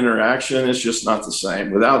human interaction, it's just not the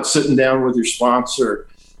same. Without sitting down with your sponsor,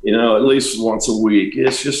 at least once a week,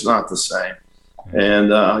 it's just not the same. And,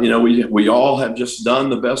 we all have just done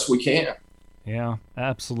the best we can. Yeah,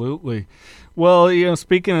 absolutely. Well,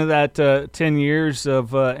 speaking of that 10 years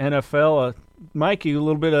of NFL, Mikey,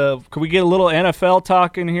 can we get a little NFL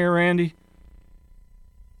talk in here, Randy?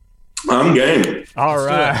 I'm game. All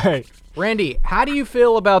right. Randy, how do you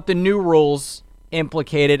feel about the new rules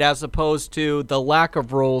implicated as opposed to the lack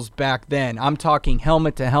of rules back then? I'm talking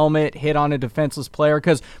helmet to helmet, hit on a defenseless player,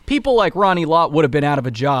 because people like Ronnie Lott would have been out of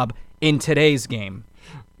a job in today's game.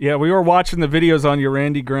 Yeah, we were watching the videos on your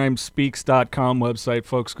RandyGrimesSpeaks.com website.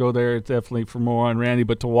 Folks, go there definitely for more on Randy,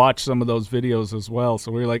 but to watch some of those videos as well.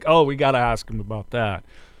 So we were like, we got to ask him about that.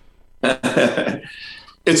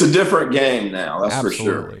 It's a different game now, that's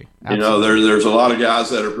Absolutely. for sure. There's a lot of guys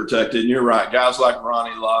that are protected, and you're right. Guys like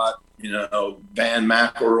Ronnie Lott, Van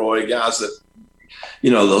McElroy, guys that,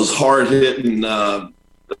 those hard-hitting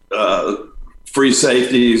free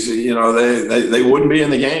safeties, they wouldn't be in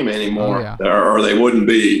the game anymore, or they wouldn't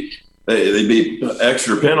be. They'd be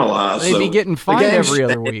extra penalized. They'd be getting fined every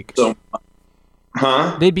other week.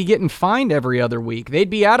 They'd be getting fined every other week.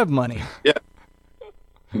 They'd be out of money. Yeah,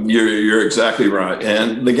 you're exactly right.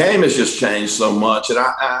 And the game has just changed so much. And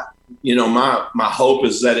my hope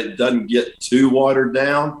is that it doesn't get too watered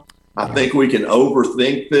down. I think we can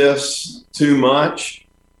overthink this too much.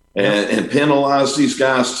 And penalize these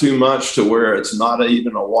guys too much to where it's not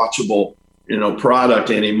even a watchable, product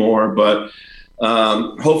anymore. But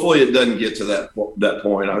hopefully it doesn't get to that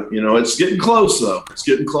point. It's getting close though. It's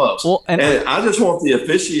getting close. Well, and I just want the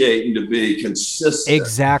officiating to be consistent.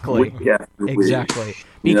 Exactly. Week after week. Exactly.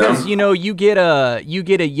 Because you get a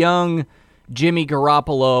young Jimmy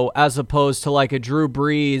Garoppolo as opposed to like a Drew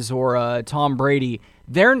Brees or a Tom Brady.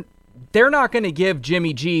 They're not going to give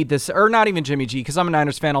Jimmy G this, or not even Jimmy G, because I'm a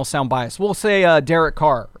Niners fan, I'll sound biased. We'll say Derek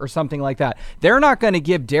Carr or something like that. They're not going to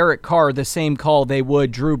give Derek Carr the same call they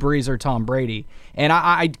would Drew Brees or Tom Brady. And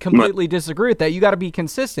I completely disagree with that. You got to be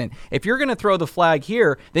consistent. If you're going to throw the flag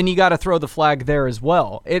here, then you got to throw the flag there as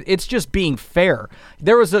well. It's just being fair.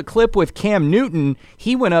 There was a clip with Cam Newton.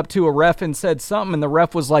 He went up to a ref and said something, and the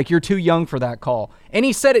ref was like, "You're too young for that call." And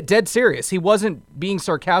he said it dead serious. He wasn't being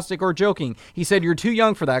sarcastic or joking. He said, "You're too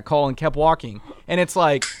young for that call," and kept walking. And it's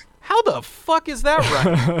like, how the fuck is that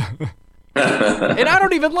right? And I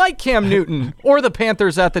don't even like Cam Newton or the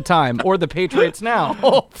Panthers at the time or the Patriots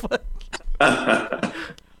now.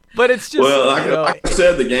 But it's just like I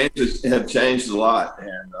said, the games have changed a lot,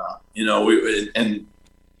 and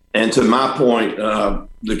and to my point,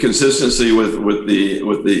 the consistency with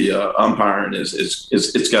the umpiring is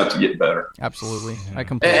it's got to get better. Absolutely, I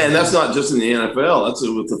completely. And that's not just in the NFL. That's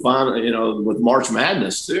with the final, with March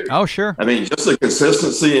Madness too. Oh, sure. I mean, just the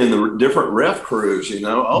consistency in the different ref crews.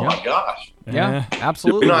 My gosh. Yeah,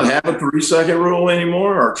 absolutely. Do we not have a 3-second rule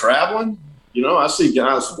anymore, or traveling? I see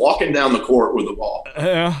guys walking down the court with the ball.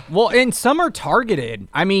 Well, and some are targeted.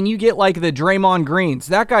 I mean, you get like the Draymond Greens.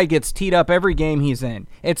 That guy gets teed up every game he's in.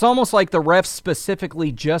 It's almost like the refs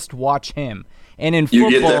specifically just watch him. And in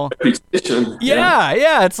football, you get that reputation.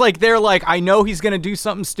 Yeah. It's like they're like, I know he's going to do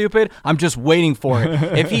something stupid. I'm just waiting for it.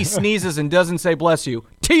 If he sneezes and doesn't say bless you,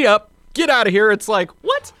 tee up. Get out of here. It's like,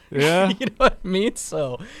 what? Yeah. You know what I mean?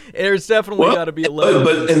 So there's definitely got to be a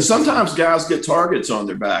level. And sometimes guys get targets on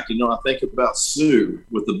their back. I think about Sue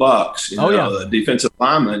with the Bucks, the defensive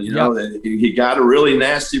lineman, he got a really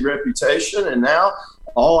nasty reputation, and now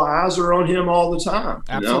all eyes are on him all the time.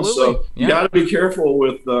 Absolutely. So you got to be careful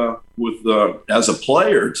with as a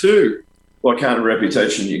player too, what kind of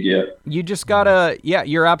reputation you get. You just got to,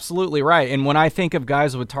 you're absolutely right. And when I think of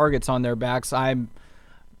guys with targets on their backs,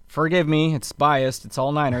 forgive me, it's biased, it's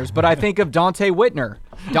all Niners, but I think of Dante Whitner.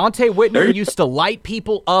 Dante Whitner used to light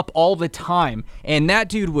people up all the time, and that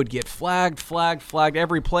dude would get flagged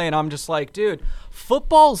every play, and I'm just like, dude,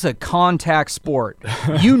 football's a contact sport.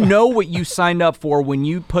 You know what you signed up for when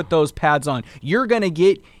you put those pads on. You're going to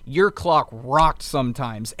get your clock rocked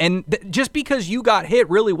sometimes, and just because you got hit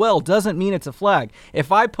really well doesn't mean it's a flag.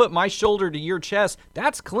 If I put my shoulder to your chest,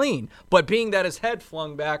 that's clean, but being that his head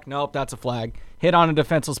flung back, nope, that's a flag. Hit on a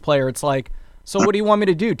defenseless player, it's like, so what do you want me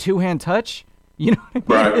to do? Two-hand touch? You know what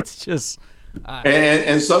I mean? Right. It's just...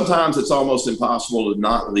 and sometimes it's almost impossible to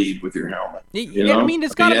not lead with your helmet. I mean,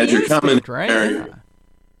 it's got to be instinct, right?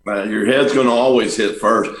 Your head's going to always hit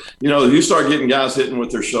first. If you start getting guys hitting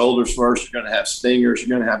with their shoulders first, you're going to have stingers.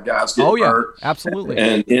 You're going to have guys getting hurt. Absolutely.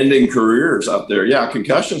 And ending careers out there. Yeah,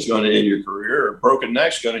 concussion's going to end your career. A broken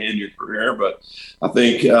neck's going to end your career. But I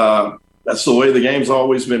think that's the way the game's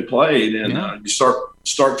always been played. And you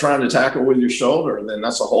start trying to tackle with your shoulder, and then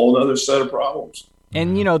that's a whole other set of problems.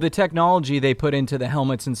 And, the technology they put into the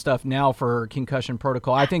helmets and stuff now for concussion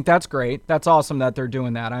protocol, I think that's great. That's awesome that they're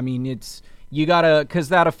doing that. I mean, you got to – because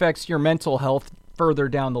that affects your mental health further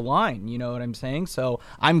down the line. You know what I'm saying? So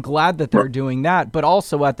I'm glad that they're doing that. But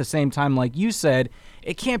also at the same time, like you said,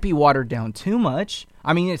 it can't be watered down too much.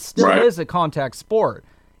 I mean, it still is a contact sport.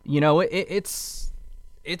 It's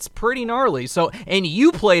pretty gnarly. So, and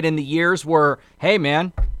you played in the years where, hey,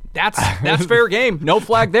 man – That's fair game. No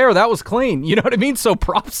flag there. That was clean. You know what I mean? So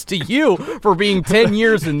props to you for being 10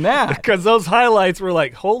 years in that. Because those highlights were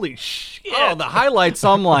like, holy shit. Oh, the highlights,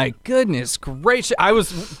 I'm like, goodness gracious. I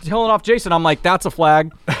was telling off Jason, I'm like, that's a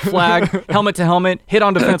flag, helmet to helmet, hit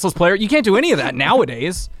on defenseless player. You can't do any of that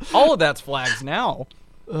nowadays. All of that's flags now.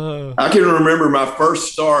 I can remember my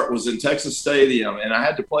first start was in Texas Stadium, and I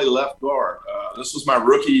had to play left guard. This was my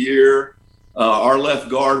rookie year. Our left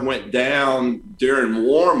guard went down during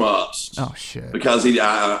warm-ups. Oh, shit. Because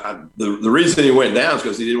the reason he went down is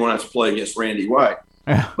because he didn't want to have to play against Randy White.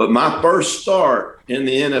 But my first start in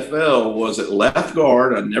the NFL was at left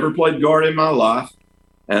guard. I'd never played guard in my life,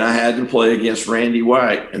 and I had to play against Randy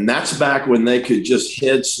White. And that's back when they could just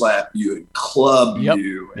head slap you and club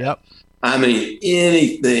you. I mean,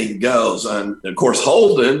 anything goes. And, of course,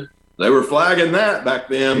 holding, they were flagging that back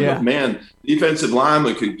then. But, man, defensive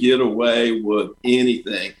linemen could get away with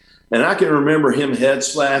anything. And I can remember him head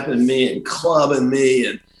slapping me and clubbing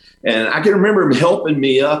me. And I can remember him helping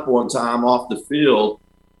me up one time off the field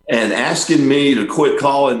and asking me to quit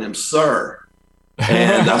calling him sir.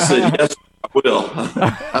 And I said, yes, I will.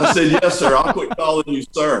 I said, yes, sir, I'll quit calling you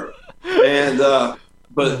sir. And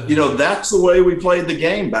but, that's the way we played the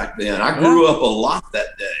game back then. I grew up a lot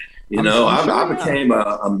that day. I became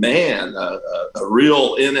a man, a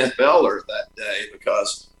real NFLer that day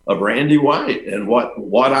because of Randy White and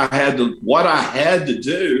what I had to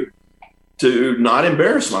do to not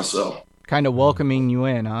embarrass myself. Kind of welcoming you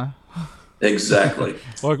in, huh? Exactly.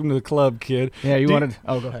 Welcome to the club, kid. Yeah, go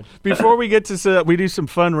ahead. Before we get to we do some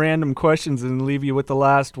fun random questions and leave you with the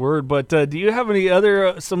last word, but do you have any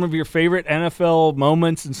other some of your favorite NFL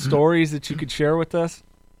moments and stories that you could share with us?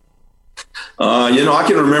 I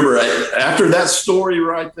can remember after that story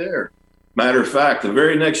right there. Matter of fact, the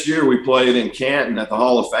very next year we played in Canton at the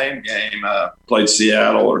Hall of Fame game, played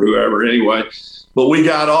Seattle or whoever anyway. But we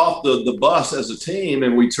got off the bus as a team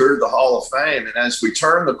and we toured the Hall of Fame. And as we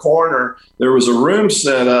turned the corner, there was a room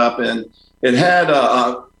set up and it had,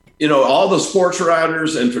 all the sports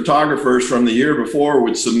writers and photographers from the year before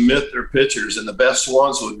would submit their pictures and the best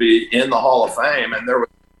ones would be in the Hall of Fame. And there was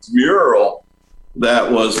a mural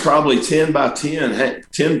that was probably 10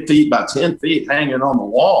 feet by 10 feet hanging on the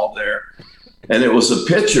wall there. And it was a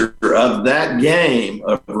picture of that game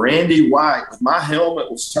of Randy White. My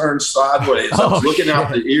helmet was turned sideways. I was looking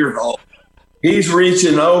out the ear hole. He's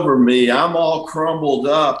reaching over me. I'm all crumbled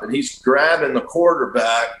up, and he's grabbing the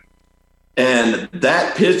quarterback. And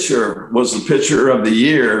that picture was the picture of the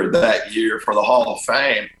year that year for the Hall of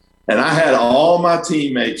Fame. And I had all my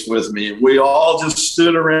teammates with me, and we all just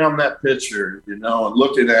stood around that picture, and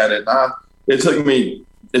looking at it. And it took me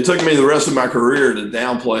the rest of my career to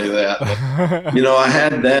downplay that. But, I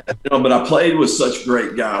had that, but I played with such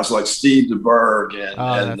great guys like Steve DeBerg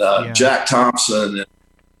and Jack Thompson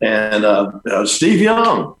and Steve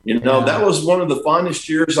Young. That was one of the funnest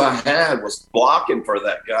years I had was blocking for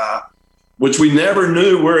that guy, which we never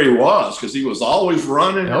knew where he was because he was always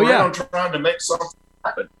running around trying to make something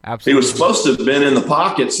happen. Absolutely. He was supposed to have been in the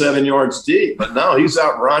pocket 7 yards deep, but no, he's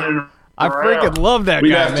out running. I freaking love that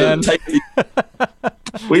guy, man.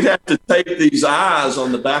 We'd have to tape these eyes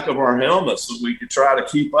on the back of our helmets so we could try to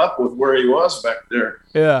keep up with where he was back there.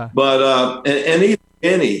 Yeah. But and even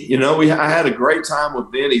Vinny, I had a great time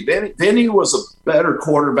with Vinny. Vinny was a better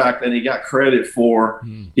quarterback than he got credit for.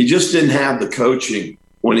 He just didn't have the coaching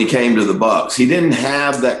when he came to the Bucs. He didn't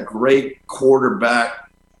have that great quarterback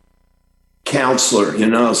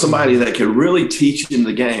counselor, somebody that could really teach him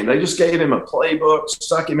the game. They just gave him a playbook,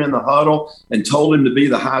 stuck him in the huddle, and told him to be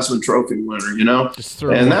the Heisman Trophy winner, and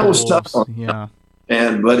that was tough on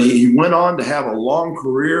him. But he went on to have a long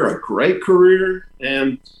career, a great career.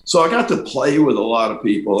 And so I got to play with a lot of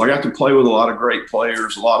people. I got to play with a lot of great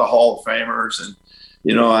players, a lot of Hall of Famers. And,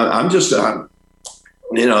 I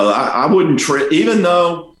wouldn't trade, even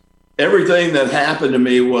though everything that happened to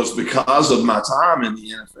me was because of my time in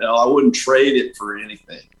the NFL. I wouldn't trade it for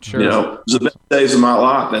anything. Sure. You know, it was the best days of my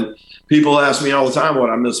life. And people ask me all the time what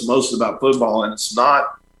I miss most about football, and it's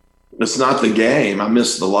not the game. I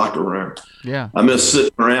miss the locker room. Yeah. I miss sitting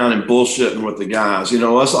around and bullshitting with the guys. You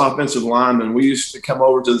know, us offensive linemen, we used to come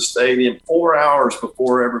over to the stadium 4 hours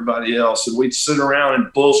before everybody else, and we'd sit around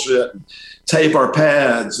and bullshit and tape our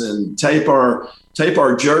pads and tape our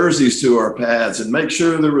jerseys to our pads and make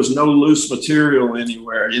sure there was no loose material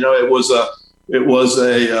anywhere. You know, it was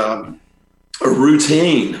a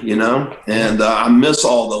routine, you know, and I miss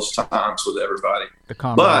all those times with everybody.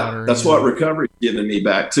 But that's what recovery's given me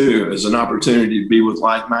back too, is an opportunity to be with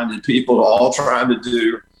like-minded people, all trying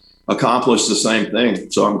to accomplish the same thing.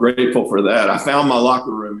 So I'm grateful for that. I found my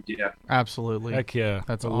locker room again. Absolutely. Heck yeah.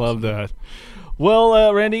 That's I awesome. love that.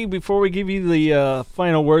 Well, Randy, before we give you the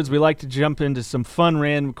final words, we like to jump into some fun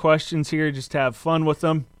random questions here, just to have fun with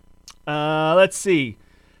them. Let's see.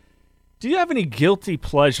 Do you have any guilty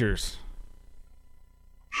pleasures?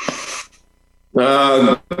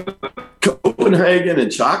 Copenhagen and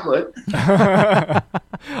chocolate. I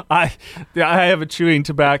have a chewing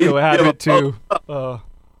tobacco habit too.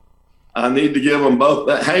 I need to give them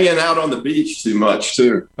both. Hanging out on the beach too much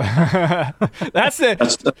too. That's it.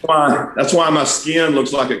 That's why my skin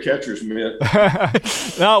looks like a catcher's mitt.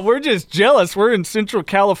 No, we're just jealous. We're in Central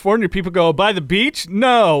California. People go, by the beach?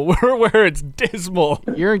 No, we're where it's dismal.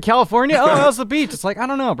 You're in California? Oh, how's the beach? It's like, I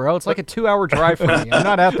don't know, bro. It's like a 2-hour drive from me. I'm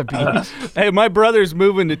not at the beach. Hey, my brother's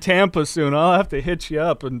moving to Tampa soon. I'll have to hit you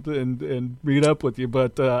up and meet up with you.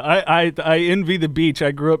 But I envy the beach.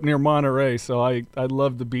 I grew up near Monterey, so I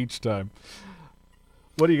love the beach time.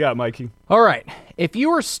 What do you got, Mikey? All right. If you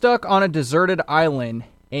were stuck on a deserted island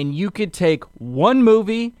and you could take one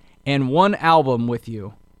movie and one album with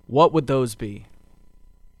you, what would those be?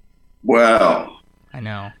 Wow. I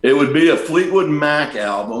know. It would be a Fleetwood Mac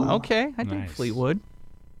album. Okay, I think Fleetwood.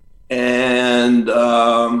 And,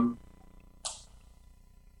 wow,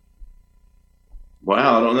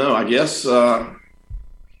 I don't know. I guess, it'd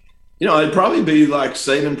probably be like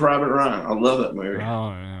Saving Private Ryan. I love that movie. Oh,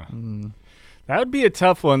 yeah. That would be a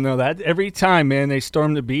tough one, though. That every time, man, they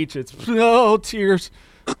storm the beach, it's tears.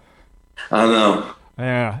 I know.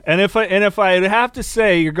 Yeah, and if I have to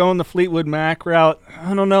say you're going the Fleetwood Mac route,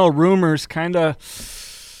 I don't know. Rumors kind of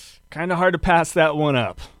hard to pass that one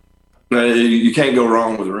up. You can't go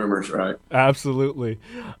wrong with Rumors, right? Absolutely.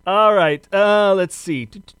 All right. Let's see.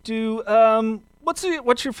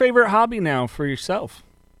 What's your favorite hobby now for yourself?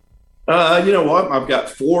 You know what? I've got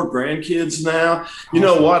 4 grandkids now. You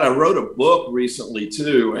know what? I wrote a book recently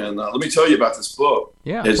too, and let me tell you about this book.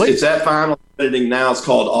 Yeah, it's at final editing now. It's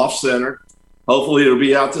called Off Center. Hopefully, it'll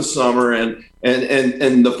be out this summer. And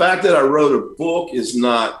the fact that I wrote a book is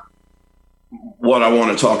not what I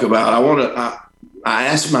want to talk about. I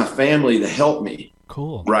asked my family to help me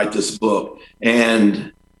write this book,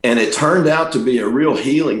 and it turned out to be a real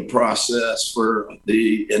healing process for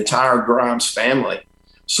the entire Grimes family.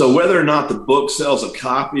 So whether or not the book sells a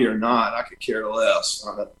copy or not, I could care less.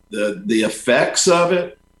 The effects of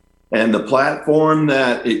it and the platform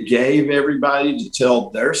that it gave everybody to tell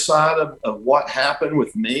their side of what happened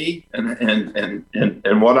with me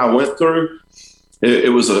and what I went through,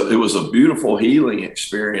 it was a beautiful healing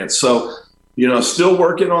experience. So, still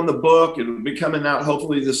working on the book. It'll be coming out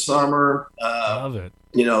hopefully this summer. Love it.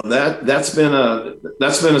 That's been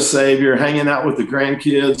a savior, hanging out with the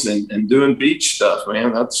grandkids and doing beach stuff,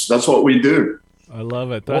 man. That's what we do. I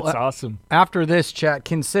love it. That's awesome. After this chat,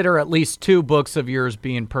 consider at least 2 books of yours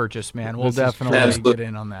being purchased, man. We'll definitely get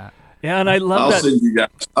in on that. Yeah, and I love that.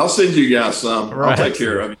 I'll send you guys some. Right. I'll take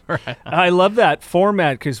care of it. Right. I love that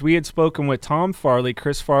format because we had spoken with Tom Farley,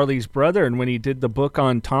 Chris Farley's brother, and when he did the book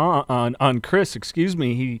on Chris,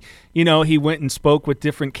 he went and spoke with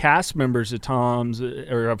different cast members of Tom's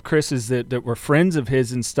or of Chris's that were friends of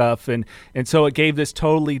his and stuff, and so it gave this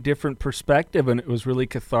totally different perspective, and it was really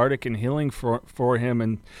cathartic and healing for him.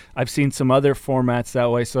 And I've seen some other formats that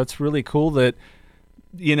way, so it's really cool that.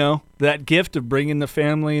 That gift of bringing the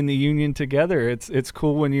family and the union together. It's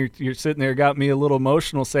cool when you're sitting there, got me a little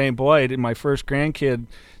emotional saying, boy, my first grandkid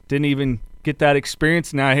didn't even get that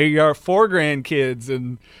experience. Now here you are, 4 grandkids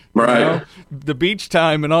and the beach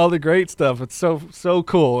time and all the great stuff. It's so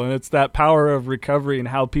cool. And it's that power of recovery and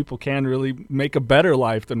how people can really make a better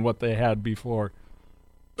life than what they had before.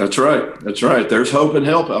 That's right. There's hope and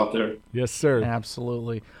help out there. Yes, sir.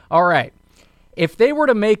 Absolutely. All right. If they were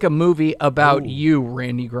to make a movie about you,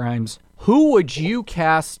 Randy Grimes, who would you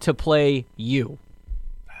cast to play you?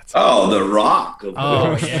 The Rock.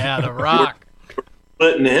 Yeah, The Rock.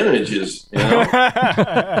 Splitting images,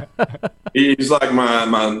 He's like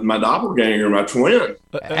my doppelganger, my twin.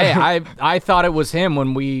 Hey, I thought it was him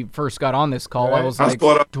when we first got on this call. I was like,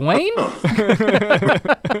 Dwayne?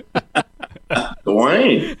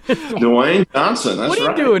 Dwayne Johnson. That's What are you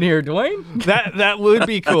right. doing here, Dwayne? That would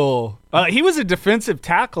be cool. He was a defensive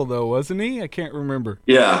tackle, though, wasn't he? I can't remember.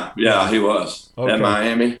 Yeah, he was Okay. at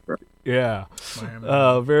Miami. Yeah.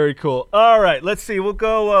 Very cool. All right, let's see. We'll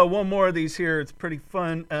go one more of these here. It's pretty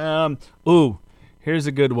fun. Here's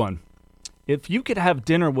a good one. If you could have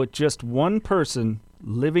dinner with just one person,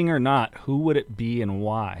 living or not, who would it be and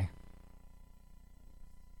why?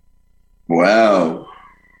 Wow.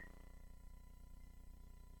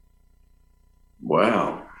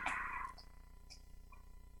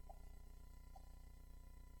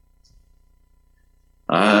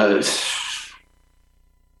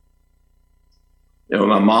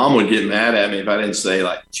 My mom would get mad at me if I didn't say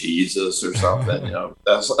like Jesus or something.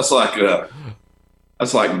 That's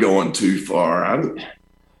like going too far.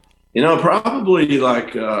 Probably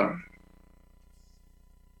like I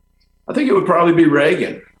think it would probably be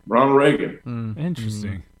Ronald Reagan.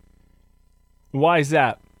 Interesting. Why is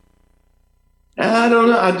that? I don't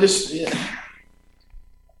know. I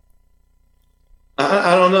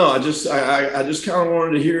don't know. I just kind of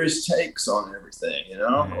wanted to hear his takes on everything,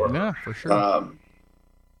 Yeah, for sure.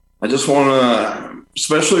 I just want to,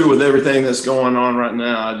 especially with everything that's going on right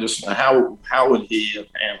now, how would he have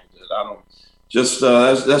handled it? I don't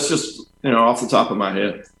that's just off the top of my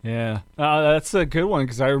head. Yeah, that's a good one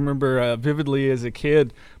because I remember vividly as a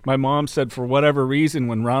kid, my mom said for whatever reason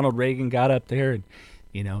when Ronald Reagan got up there and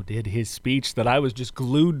did his speech that I was just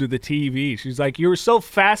glued to the TV. She's like, you were so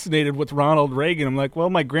fascinated with Ronald Reagan. I'm like, well,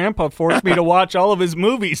 my grandpa forced me to watch all of his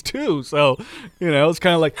movies too. So, it's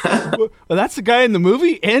kind of like, well, that's the guy in the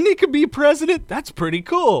movie and he could be president? That's pretty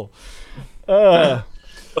cool. There's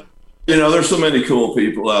so many cool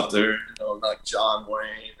people out there, like John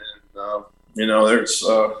Wayne and, there's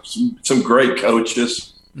some great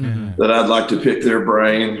coaches that I'd like to pick their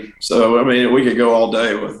brain. So, we could go all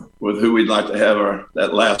day with who we'd like to have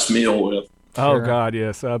that last meal with. Oh, God,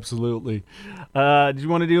 yes, absolutely. Do you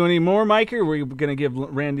want to do any more, Mike, or are we going to give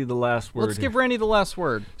Randy the last word? Let's give Randy the last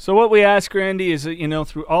word. So what we ask, Randy, is that,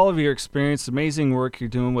 through all of your experience, amazing work you're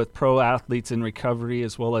doing with pro athletes in recovery,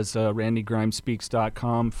 as well as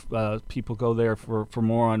randygrimespeaks.com. People go there for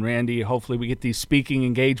more on Randy. Hopefully we get these speaking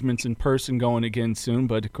engagements in person going again soon,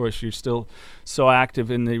 but, of course, you're still so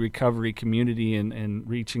active in the recovery community and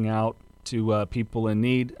reaching out to people in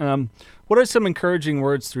need. What are some encouraging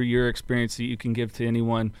words through your experience that you can give to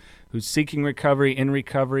anyone who's seeking recovery, in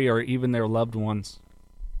recovery, or even their loved ones?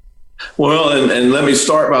 Well, and let me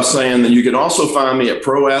start by saying that you can also find me at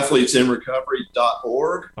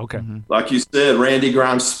proathletesinrecovery.org. Okay. Like you said,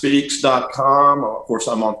 randygrimespeaks.com. Of course,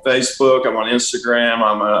 I'm on Facebook. I'm on Instagram.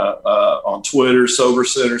 I'm on Twitter,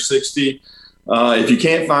 SoberCenter60. If you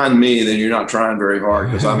can't find me, then you're not trying very hard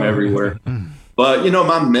because I'm everywhere. But,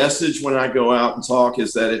 my message when I go out and talk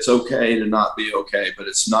is that it's okay to not be okay, but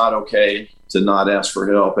it's not okay to not ask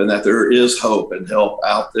for help, and that there is hope and help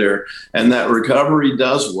out there, and that recovery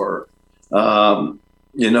does work. I've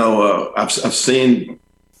seen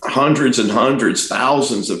hundreds and hundreds,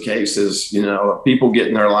 thousands of cases, of people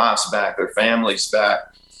getting their lives back, their families back,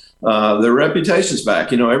 their reputations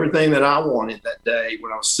back, everything that I wanted that day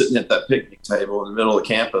when I was sitting at that picnic table in the middle of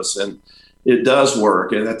campus. And it does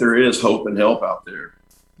work, and that there is hope and help out there.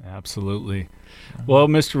 Absolutely. Well,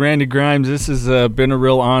 Mr. Randy Grimes, this has been a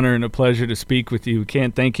real honor and a pleasure to speak with you. We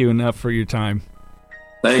can't thank you enough for your time.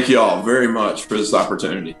 Thank you all very much for this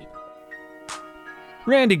opportunity.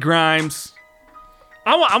 Randy Grimes.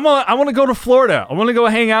 I want to go to Florida. I want to go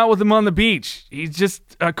hang out with him on the beach. He's just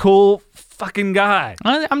a cool fucking guy.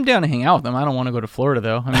 I'm down to hang out with him. I don't want to go to Florida,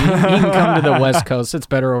 though. I mean, you can come to the West Coast. It's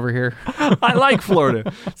better over here. I like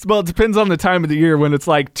Florida. Well, it depends on the time of the year. When it's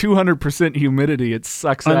like 200% humidity, it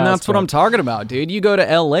sucks ass. And that's what I'm talking about, dude. You go to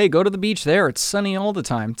L.A., go to the beach there. It's sunny all the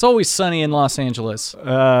time. It's always sunny in Los Angeles.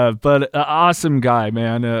 But awesome guy,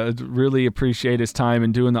 man. Really appreciate his time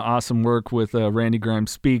and doing the awesome work with Randy Grimes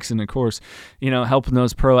Speaks. And, of course, helping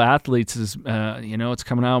those pro athletes is, it's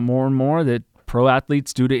coming out more and more that pro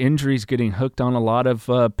athletes, due to injuries, getting hooked on a lot of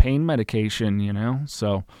pain medication,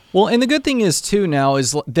 so. Well, and the good thing is, too, now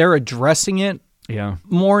is they're addressing it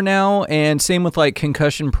more now, and same with, like,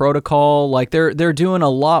 concussion protocol. Like, they're doing a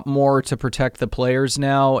lot more to protect the players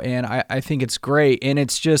now, and I think it's great. And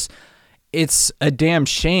it's a damn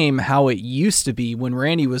shame how it used to be when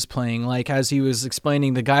Randy was playing. Like, as he was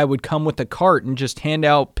explaining, the guy would come with the cart and just hand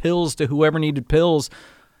out pills to whoever needed pills,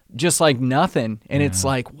 just like nothing. And it's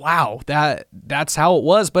like, wow, that's how it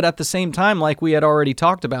was. But at the same time, like we had already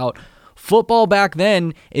talked about, Football back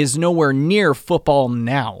then is nowhere near football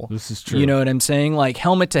now. This is true. You know what I'm saying? Like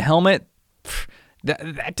helmet to helmet,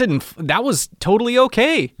 that was totally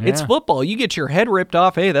okay. Yeah. It's football. You get your head ripped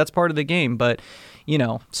off. Hey, that's part of the game. But,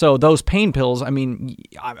 so those pain pills, I mean,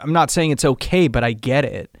 I'm not saying it's okay, but I get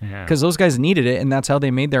it. Because those guys needed it, and that's how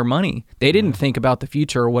they made their money. They didn't think about the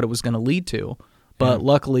future or what it was going to lead to. But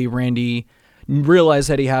luckily, Randy realized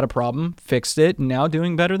that he had a problem, fixed it, and now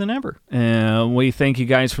doing better than ever. We thank you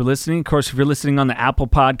guys for listening. Of course, if you're listening on the Apple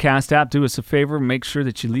Podcast app, do us a favor. Make sure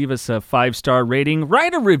that you leave us a 5-star rating.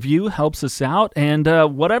 Write a review. Helps us out. And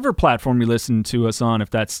whatever platform you listen to us on, if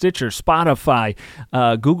that's Stitcher, Spotify,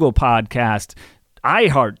 Google Podcast,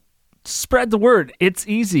 iHeart, spread the word. It's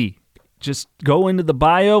easy. Just go into the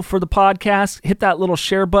bio for the podcast, hit that little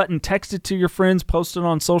share button, text it to your friends, post it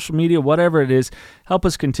on social media, whatever it is. Help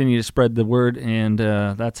us continue to spread the word, and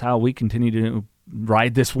that's how we continue to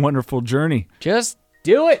ride this wonderful journey. Just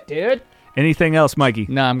do it, dude. Anything else, Mikey?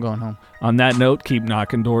 Nah, I'm going home. On that note, keep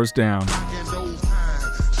knocking doors down.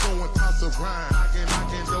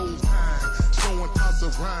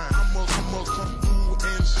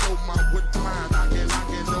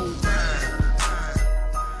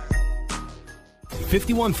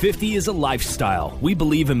 $5150 is a lifestyle. We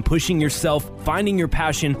believe in pushing yourself, finding your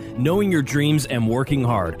passion, knowing your dreams, and working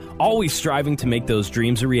hard, always striving to make those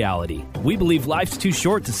dreams a reality. We believe life's too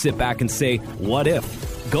short to sit back and say, what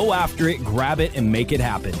if? Go after it, grab it, and make it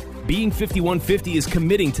happen. Being 5150 is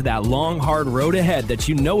committing to that long, hard road ahead that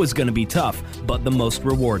you know is going to be tough, but the most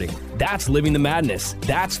rewarding. That's living the madness.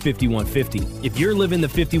 That's 5150. If you're living the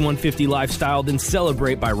 5150 lifestyle, then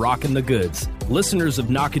celebrate by rocking the goods. Listeners of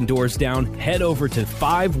Knocking Doors Down, head over to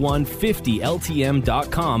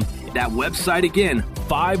 5150ltm.com. That website again,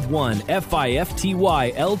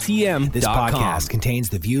 5150ltm.com. This podcast contains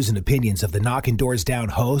the views and opinions of the Knocking Doors Down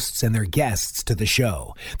hosts and their guests to the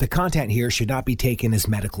show. The content here should not be taken as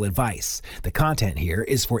medical advice. The content here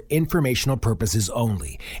is for informational purposes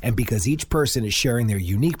only, and because each person is sharing their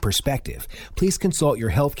unique perspective, please consult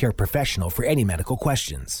your healthcare professional for any medical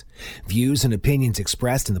questions. Views and opinions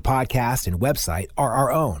expressed in the podcast and website are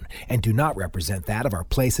our own and do not represent that of our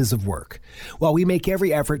places of work. While we make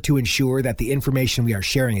every effort to ensure that the information we are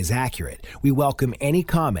sharing is accurate, we welcome any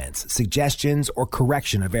comments, suggestions, or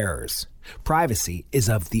correction of errors. Privacy is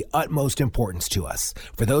of the utmost importance to us.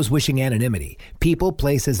 For those wishing anonymity, people,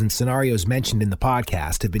 places, and scenarios mentioned in the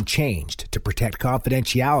podcast have been changed to protect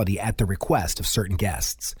confidentiality at the request of certain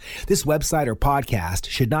guests. This website or podcast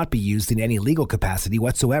should not be used in any legal capacity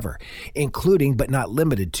whatsoever, including but not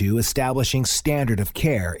limited to establishing standard of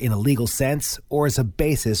care in a legal sense or as a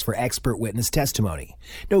basis for expert witness testimony.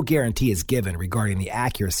 No guarantee is given regarding the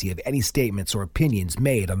accuracy of any statements or opinions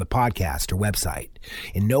made on the podcast or website.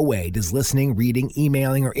 In no way does listening, reading,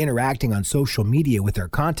 emailing, or interacting on social media with our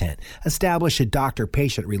content establish a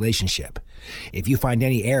doctor-patient relationship. If you find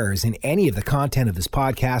any errors in any of the content of this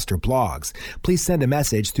podcast or blogs, please send a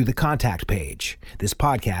message through the contact page. This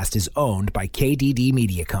podcast is owned by KDD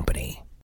Media Company.